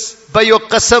droplets, by your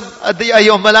qasam, are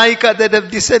your malaika that have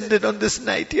descended on this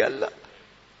night, Ya Allah.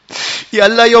 Ya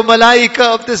Allah, your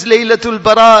malaika of this Laylatul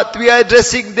Barat, we are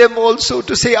addressing them also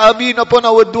to say Ameen upon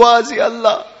our du'as, Ya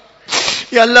Allah.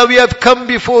 Ya Allah, we have come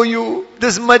before you,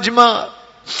 this majma,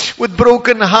 with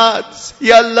broken hearts,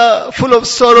 Ya Allah, full of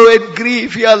sorrow and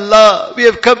grief, Ya Allah. We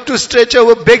have come to stretch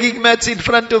our begging mats in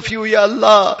front of you, Ya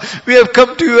Allah. We have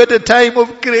come to you at a time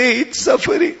of great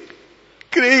suffering,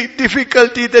 great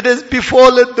difficulty that has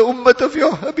befallen the ummah of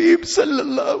your Habib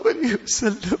sallallahu alayhi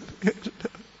wasallam, Ya Allah.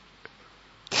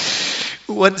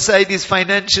 One side is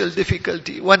financial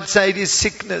difficulty, one side is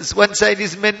sickness, one side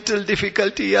is mental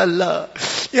difficulty, Ya Allah.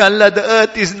 Ya Allah, the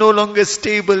earth is no longer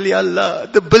stable, Ya Allah.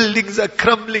 The buildings are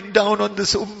crumbling down on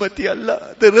this ummah, Ya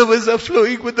Allah. The rivers are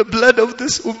flowing with the blood of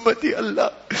this ummah, Ya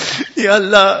Allah. Ya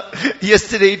Allah,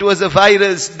 yesterday it was a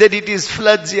virus, then it is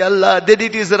floods, Ya Allah, then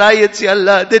it is riots, Ya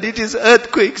Allah, then it is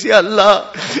earthquakes, Ya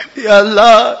Allah. Ya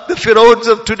Allah, the Pharaohs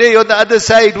of today on the other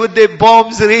side with their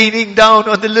bombs raining down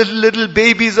on the little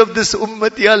babies of this ummah,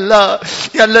 Ya Allah.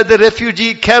 Ya Allah, the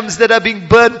refugee camps that are being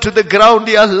burned to the ground,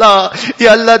 Ya Allah.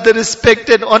 Ya Allah, the respect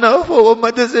and honor of our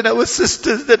mothers and our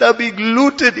sisters that are being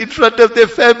looted in front of their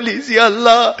families, Ya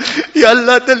Allah. Ya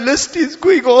Allah, the list is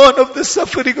going on of the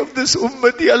suffering of this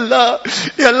ummah, Ya Allah.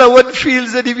 Ya Allah, one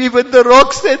feels that if even the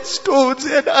rocks and stones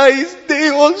and ice, they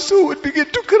also would begin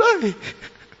to cry.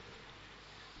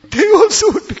 They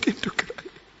also would begin to cry.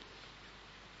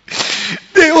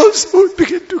 They also would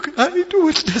begin to cry to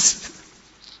witness.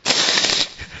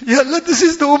 Ya Allah, this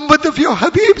is the ummah of your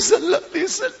Habib sallallahu alayhi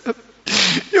wasallam.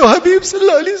 Your Habib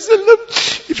sallallahu alayhi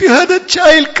wasallam, if you had a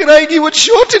child crying, he would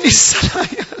shorten his salah,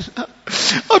 Ya Allah,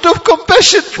 out of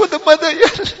compassion for the mother, Ya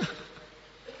Allah.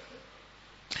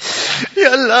 Ya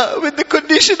Allah, when the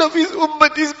condition of his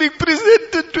ummah is being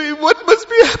presented to him, what must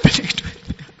be happening to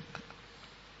him?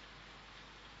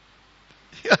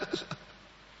 Ya Allah.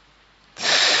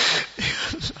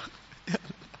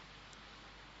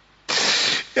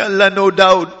 Ya Allah, no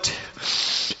doubt.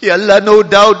 Ya Allah, no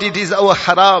doubt it is our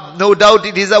haram. No doubt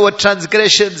it is our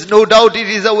transgressions. No doubt it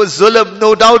is our zulm.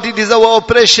 No doubt it is our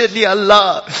oppression, Ya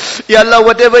Allah. Ya Allah,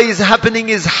 whatever is happening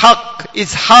is haqq,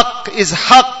 is haqq, is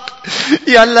haqq.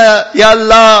 Ya Allah, Ya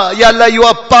Allah, Ya Allah, you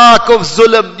are pak of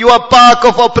zulm, you are pak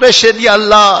of oppression, Ya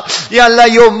Allah. Ya Allah,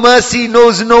 your mercy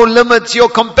knows no limits, your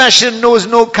compassion knows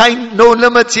no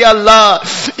limits, Ya Allah.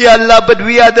 Ya Allah, but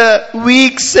we are the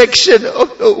weak section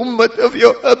of the ummah of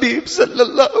your Habib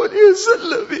sallallahu alayhi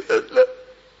wasallam, Ya Allah.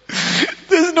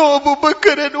 There's no Abu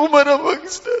Bakr and Umar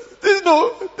amongst us. There's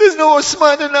no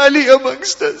Osman and Ali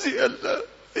amongst us, Ya Allah.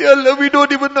 Ya Allah, we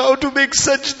don't even know how to make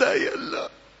sajda, Ya Allah.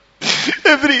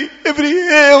 Every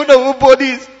hair on our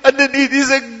bodies underneath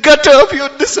is a gutter of your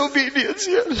disobedience,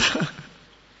 Ya Allah.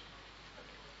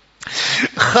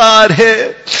 खार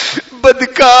है,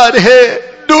 बदकार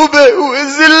है, डूबे हुए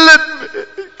जिल्लत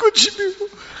में, कुछ भी हो,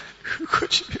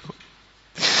 कुछ भी हो,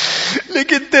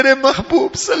 लेकिन तेरे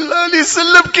महबूब सल्लल्लाहु अलैहि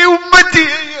वसल्लम की उम्मती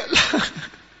है या अल्लाह।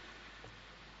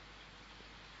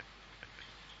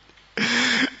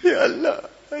 Ya Allah,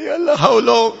 Ya Allah, how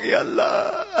long, Ya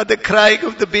Allah, are the crying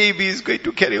of the babies going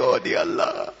to carry on, Ya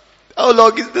Allah? How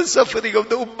long is the suffering of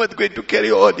the ummah going to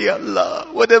carry on, Ya Allah?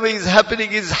 Whatever is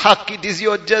happening is haqq, it is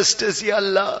your justice, Ya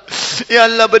Allah. Ya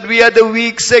Allah, but we are the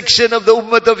weak section of the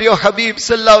ummah of your Habib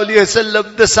sallallahu alayhi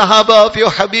wasallam, the Sahaba of your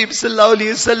Habib sallallahu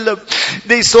alayhi wasallam.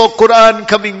 They saw Quran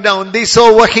coming down, they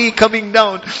saw Wahi coming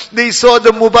down, they saw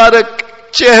the Mubarak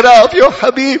Chehra of your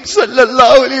Habib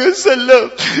sallallahu alayhi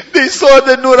wasallam. They saw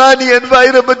the Nurani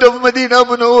environment of Medina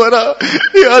Munawwara.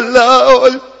 Ya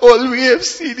Allah, all we have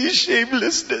seen is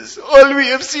shamelessness. All we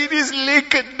have seen is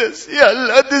nakedness. Ya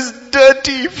Allah, this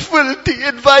dirty, filthy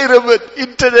environment.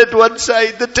 Internet one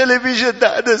side, the television the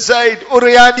other side,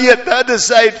 Uryaniyat the other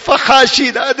side,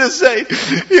 Fakhashi the other side.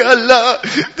 Ya Allah,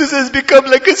 this has become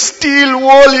like a steel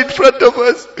wall in front of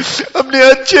us. हमने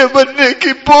अच्छे बनने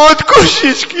की बहुत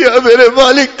कोशिश किया मेरे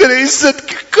मालिक तेरे इज्जत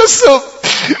की कसम.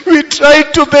 We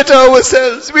tried to better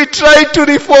ourselves. We tried to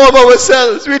reform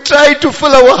ourselves. We tried to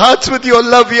fill our hearts with your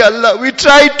love, Ya Allah. We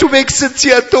tried to make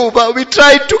sincere tawbah. We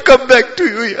tried to come back to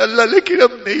you, Ya Allah. लेकिन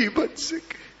हम नहीं बन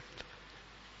सके.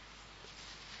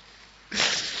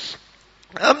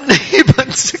 हम नहीं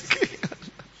बन सके.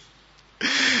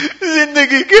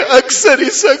 जिंदगी के अक्सर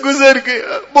हिस्सा गुजर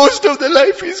गया. Most of the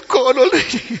life is gone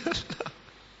already, Ya Allah.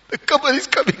 The Qabr is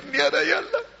coming nearer, Ya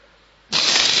Allah.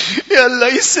 Ya Allah,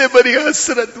 isse bari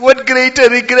hasrat. What greater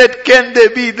regret can there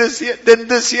be than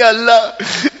this, Ya Allah?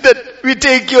 That we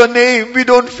take your name, we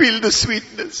don't feel the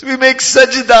sweetness. We make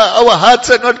sajda, our hearts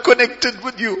are not connected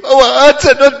with you. Our hearts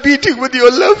are not beating with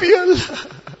your love, Ya Allah.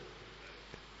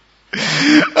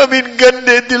 हम इन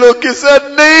गंदे दिलों के साथ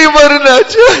नहीं मरना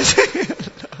चाहते.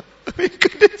 हम इन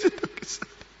गंदे दिलों के साथ.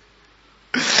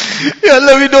 Ya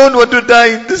Allah, we don't want to die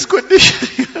in this condition,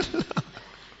 Ya Allah.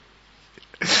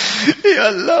 Ya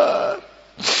Allah,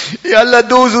 Ya Allah,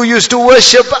 those who used to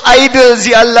worship idols,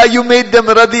 Ya Allah, you made them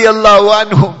radiyallahu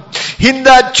anhum.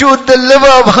 Hinda chewed the liver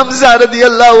of Hamza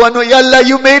radiyallahu anhu. Ya Allah,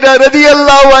 you made her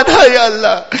radiyallahu anha, Ya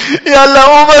Allah. Ya Allah,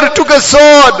 Umar took a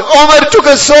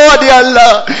sword, Ya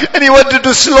Allah, and he wanted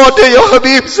to slaughter your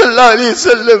Habib sallallahu alayhi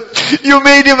wasallam. You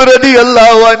made him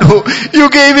radiyallahu anhu. You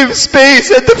gave him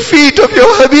space at the feet of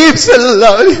your Habib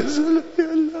sallallahu alayhi wasallam.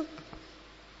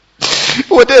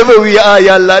 Whatever we are,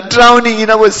 Ya Allah, drowning in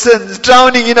our sins,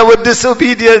 drowning in our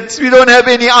disobedience. We don't have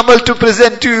any amal to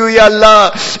present to you, Ya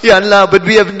Allah. Ya Allah, but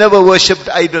we have never worshipped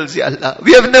idols, Ya Allah.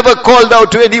 We have never called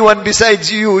out to anyone besides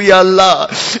you, Ya Allah.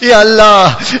 Ya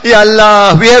Allah, Ya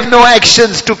Allah, we have no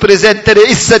actions to present. Tere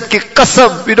izzat ki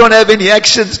qasam, we don't have any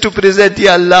actions to present,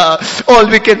 Ya Allah. All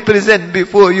we can present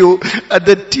before you are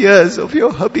the tears of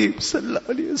your Habib sallallahu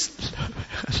alayhi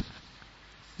wasallam.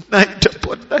 Night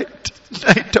upon night.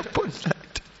 Night upon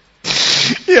night.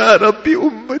 Ya Rabbi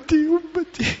ummati,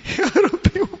 ummati. Ya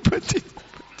Rabbi ummati, ummati.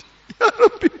 Ya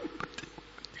Rabbi ummati.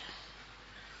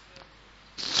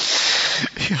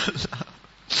 Ya Allah.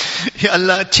 Ya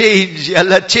Allah, change. Ya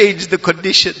Allah, change the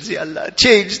conditions. Ya Allah,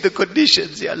 change the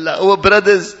conditions. Ya Allah, our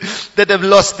brothers that have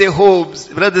lost their homes,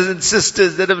 brothers and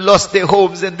sisters that have lost their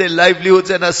homes and their livelihoods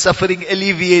and are suffering,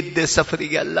 alleviate their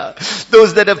suffering, Ya Allah.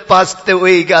 Those that have passed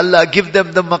away, Ya Allah, give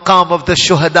them the maqam of the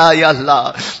shuhada, Ya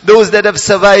Allah. Those that have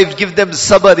survived, give them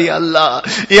sabr, Ya Allah.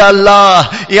 Ya Allah,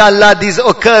 Ya Allah, these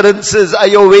occurrences are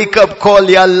your wake-up call,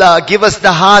 Ya Allah. Give us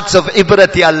the hearts of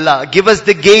ibrat, Ya Allah. Give us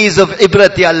the gaze of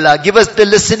ibrat, Ya Allah. Give us the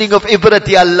listening of ibrat,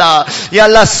 Ya Allah. Ya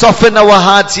Allah, soften our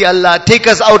hearts, Ya Allah. Take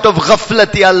us out of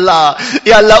ghaflat, Ya Allah.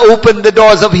 Ya Allah, open the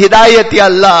doors of hidayat, Ya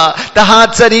Allah. The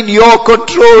hearts are in your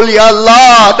control, Ya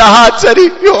Allah. The hearts are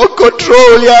in your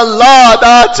control, Ya Allah. The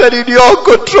hearts are in your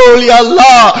control, Ya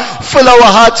Allah. Fill our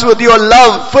hearts with your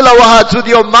love. Fill our hearts with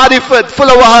your marifat. Fill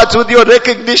our hearts with your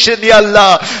recognition, Ya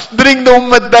Allah. Bring the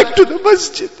ummah back to the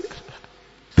masjid, Ya Allah.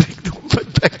 Bring the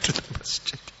ummah back to the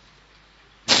masjid.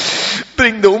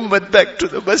 Bring the ummah back to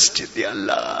the masjid, Ya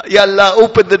Allah. Ya Allah,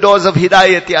 open the doors of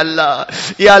hidayat, Ya Allah.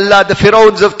 Ya Allah, the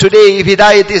Fir'auns of today, if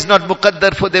hidayat is not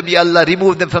muqaddar for them, Ya Allah,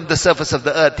 remove them from the surface of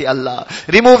the earth, Ya Allah.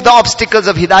 Remove the obstacles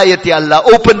of hidayat, Ya Allah.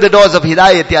 Open the doors of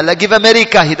hidayat, Ya Allah. Give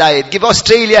America hidayat. Give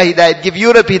Australia hidayat. Give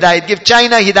Europe hidayat. Give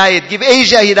China hidayat. Give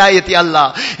Asia hidayat, Ya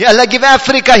Allah. Ya Allah, give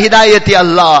Africa hidayat, Ya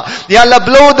Allah. Ya Allah,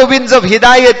 blow the winds of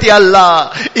hidayat, Ya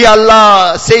Allah. Ya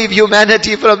Allah, save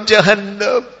humanity from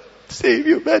Jahannam. Save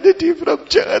humanity from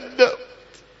Jahannam.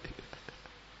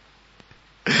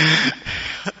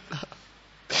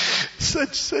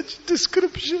 Such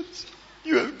descriptions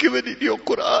you have given in your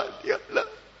Quran, Ya Allah.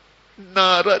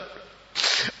 Naran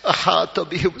ahata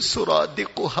bihim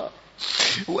suradiquha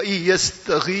وَإِن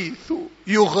يَسْتَغِيثُوا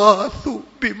يُغَاثُوا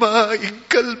بِمَاءٍ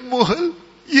كَالْمُهْلِ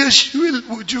يَشْوِي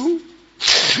الْوُجُوهَ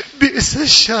بِئْسَ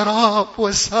الشَّرَابُ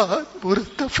وَسَاءَتْ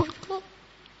مُرْتَفَقًا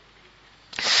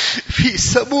فِي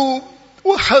سَمُومٍ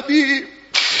وَحَمِيمٍ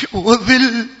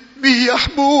وَظِلٍّ مِّن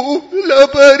يَحْمُومٍ لَا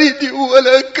بَارِدٍ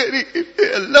وَلَا كَرِيمٍ.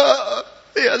 Ya Allah,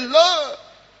 Ya Allah,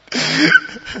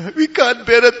 we can't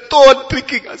bear a thorn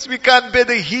pricking us. We can't bear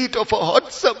the heat of a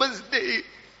hot summer's day.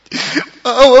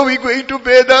 How are we going to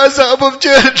bear the azab of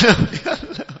Jahannam? Ya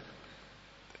Allah.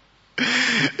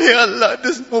 Ya Allah,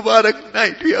 this Mubarak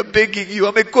night we are begging you.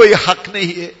 हमें कोई हक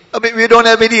नहीं है. हमें, we don't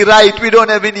have any right. We don't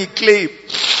have any claim.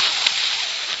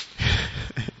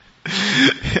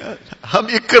 हम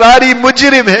इकरारी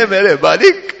मुजरिम है मेरे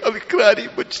मालिक. हम इकरारी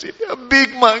मुजरिम. हम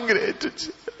भीख मांग रहे हैं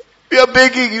तुझसे. We are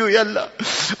begging you, Ya Allah,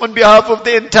 on behalf of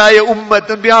the entire ummah,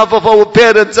 on behalf of our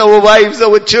parents, our wives,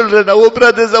 our children, our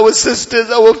brothers, our sisters,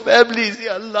 our families,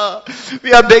 Ya Allah.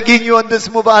 We are begging you on this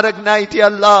Mubarak night, Ya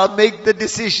Allah, make the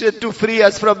decision to free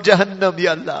us from Jahannam,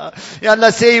 Ya Allah. Ya Allah,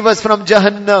 save us from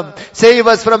Jahannam. Save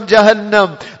us from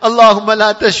Jahannam. Allahumma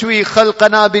la tashwi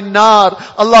khalqana bin nar.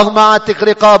 Allahumma atiq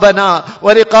riqabana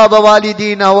wa riqaba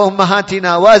walidina wa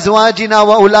ummahatina wa azwajina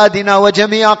wa auladina wa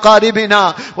jami'a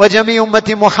qaribina wa jami'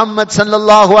 ummati Muhammad صلى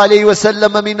الله عليه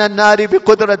وسلم من النار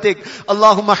بقدرتك.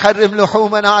 اللهم حرم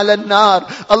لحومنا على النار.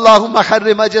 اللهم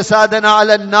حرم أجسادنا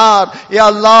على النار. Ya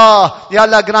Allah, Ya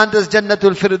Allah, grant us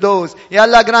Jannatul Firdaus. Ya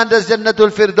Allah, grant us Jannatul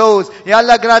Firdaus. Ya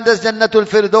Allah, grant us Jannatul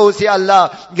Firdaus. Ya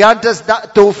Allah, grant us the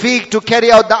tawfiq to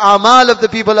carry out the amal of the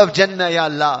people of Jannah. Ya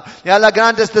Allah, Ya Allah,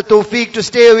 grant us the tawfiq to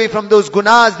stay away from those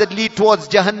gunas that lead towards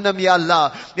Jahannam. Ya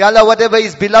Allah, Ya Allah, whatever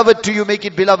is beloved to you, make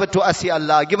it beloved to us. Ya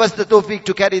Allah, give us the tawfiq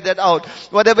to carry that out.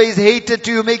 Whatever is hated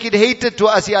to you, make it hated to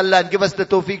us, Ya Allah, and give us the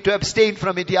tawfiq to abstain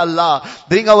from it, Ya Allah.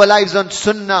 Bring our lives on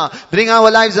sunnah. Bring our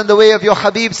lives on the way of your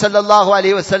Habib sallallahu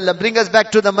alayhi wasallam. Bring us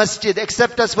back to the masjid.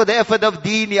 Accept us for the effort of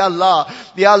deen, Ya Allah.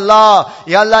 Ya Allah,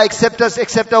 Ya Allah, accept us,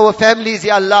 accept our families,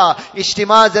 Ya Allah.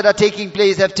 Ijtimas that are taking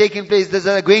place, have taken place, that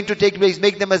are going to take place,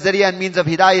 make them a zariya and means of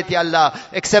hidayat, Ya Allah.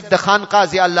 Accept the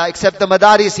khanqas, Ya Allah. Accept the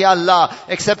madaris, Ya Allah.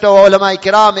 Accept our ulama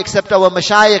kiram, accept our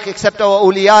mashayikh, accept our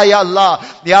awliya, Ya Allah.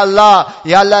 Ya Allah,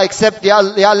 Ya Allah, accept, Ya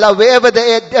Allah, wherever the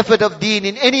effort of deen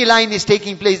in any line is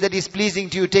taking place that is pleasing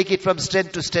to you, take it from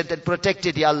strength to strength and protect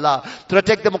it, Ya Allah.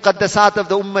 Protect the muqaddasat of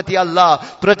the ummah, Ya Allah.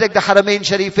 Protect the Haramain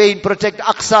Sharifain, protect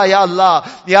Aqsa, Ya Allah.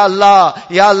 Ya Allah,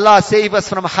 Ya Allah, save us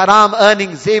from haram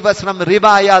earnings, save us from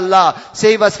riba, Ya Allah.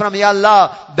 Save us from, Ya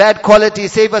Allah, bad quality,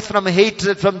 save us from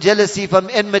hatred, from jealousy, from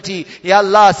enmity, Ya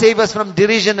Allah. Save us from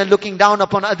derision and looking down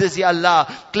upon others, Ya Allah.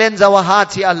 Cleanse our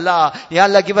hearts, Ya Allah. Ya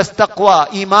Allah, give us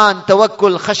taqwa, iman,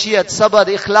 tawakkul, khashiyat, sabr,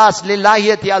 ikhlas,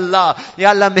 lillahiyat, Ya Allah. Ya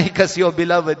Allah, make us your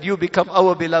beloved. You become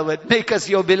our beloved. Make us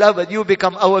your beloved. You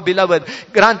become our beloved.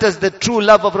 Grant us the true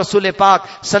love of Rasul Pak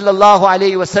sallallahu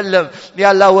alayhi wa sallam. Ya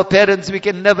Allah, our parents, we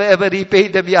can never ever repay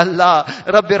them, Ya Allah.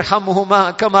 Rabbi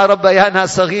irhamhuma kama rabbayana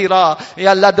saghira.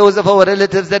 Ya Allah, those of our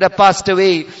relatives that have passed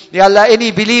away. Ya Allah,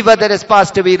 any believer that has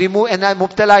passed away, remove, and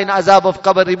mubtala in azab of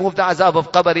qabr, remove the azab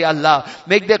of qabr, Ya Allah.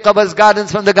 Make their qabrs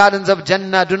gardens from the gardens of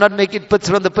Jannah. Do not make it pits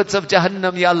from the pits of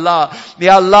Jahannam, Ya Allah.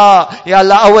 Ya Allah, Ya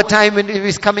Allah, our time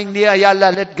is coming near, Ya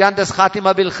Allah. Let grant us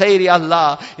khatima bil khair, Ya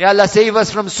Allah. Ya Allah, save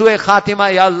us from su'e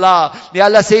khatima, Ya Allah. Ya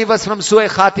Allah, save us from su'e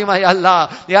khatima, Ya Allah.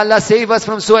 Ya Allah, save us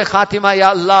from su'e khatima, Ya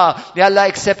Allah. Ya Allah,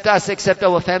 accept us, accept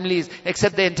our families,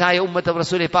 accept the entire ummah of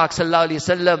Rasul Pak sallallahu alayhi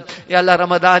wasallam. Ya Allah,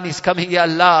 Ramadan is coming, Ya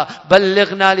Allah.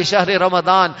 Ballighna li shahri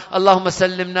Ramadan. Allahumma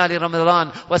sallimna li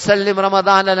Ramadan. Wa sallim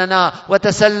Ramadan lana. Wa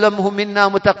tasallamhu minna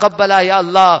mutaqabbala, Ya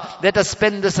Allah. Let us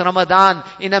spend this Ramadan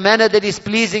in a manner that is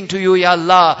pleasing to you, Ya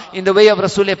Allah. In the way of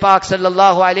Rasul Pak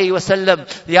sallallahu alayhi wasallam.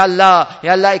 Ya Allah,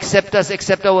 Ya Allah, accept us,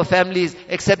 accept our families,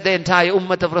 accept the entire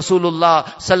ummah of Rasulullah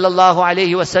sallallahu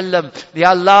alayhi wasallam.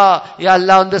 Ya Allah, Ya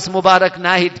Allah, on this Mubarak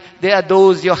night, there are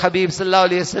those, your Habib sallallahu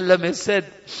alayhi wasallam has said,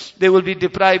 they will be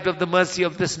deprived of the mercy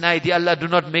of this night. Ya Allah, do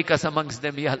not make us amongst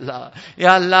them, Ya Allah.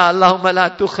 Ya Allah, Allahumma la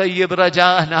tukhayyib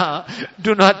raja'ana.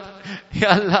 Do not,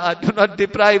 Ya Allah, do not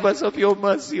deprive us of your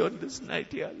mercy on this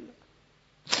night, Ya Allah.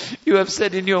 You have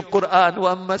said in your Quran,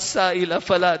 وَأَمَّا السَّائِلَ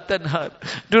فَلَا تَنْهَرْ.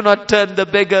 Do not turn the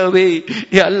beggar away.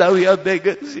 Ya Allah, we are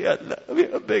beggars, Ya Allah. We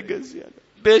are beggars, Ya Allah.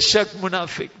 बेशक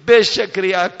मुनाफिक, बेशक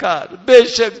रियाकार,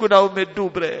 बेशक गुनाहों में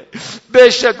डूब रहे,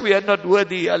 बेशक we are not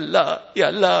worthy, Ya Allah, Ya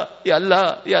Allah, Ya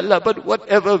Allah, Ya Allah, but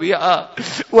whatever we are,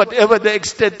 whatever the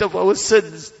extent of our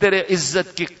sins, tere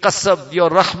izzat ki qasam,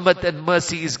 your rahmat and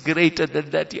mercy is greater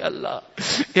than that, Ya Allah.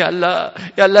 Ya Allah,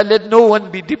 Ya Allah, let no one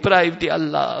be deprived, Ya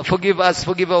Allah. Forgive us,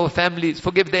 forgive our families,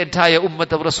 forgive the entire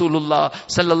ummah of Rasulullah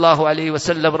sallallahu alayhi wa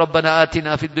sallam. ربنا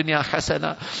آتنا في الدنيا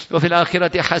حسنة وفي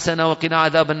الآخرة حسنة وقنا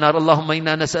عذاب النار. اللهم إنا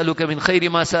إنا نسألك من خير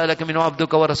ما سألك منه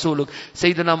عبدك ورسولك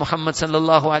سيدنا محمد صلى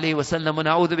الله عليه وسلم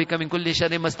ونعوذ بك من كل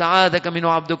شر ما استعاذك منه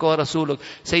عبدك ورسولك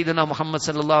سيدنا محمد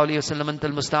صلى الله عليه وسلم أنت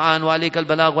المستعان وعليك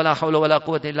البلاغ ولا حول ولا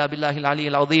قوة إلا بالله العلي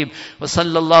العظيم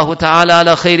وصلى الله تعالى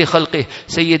على خير خلقه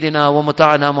سيدنا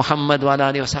ومطاعنا محمد وعلى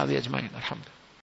آله وصحبه أجمعين. الحمد لله.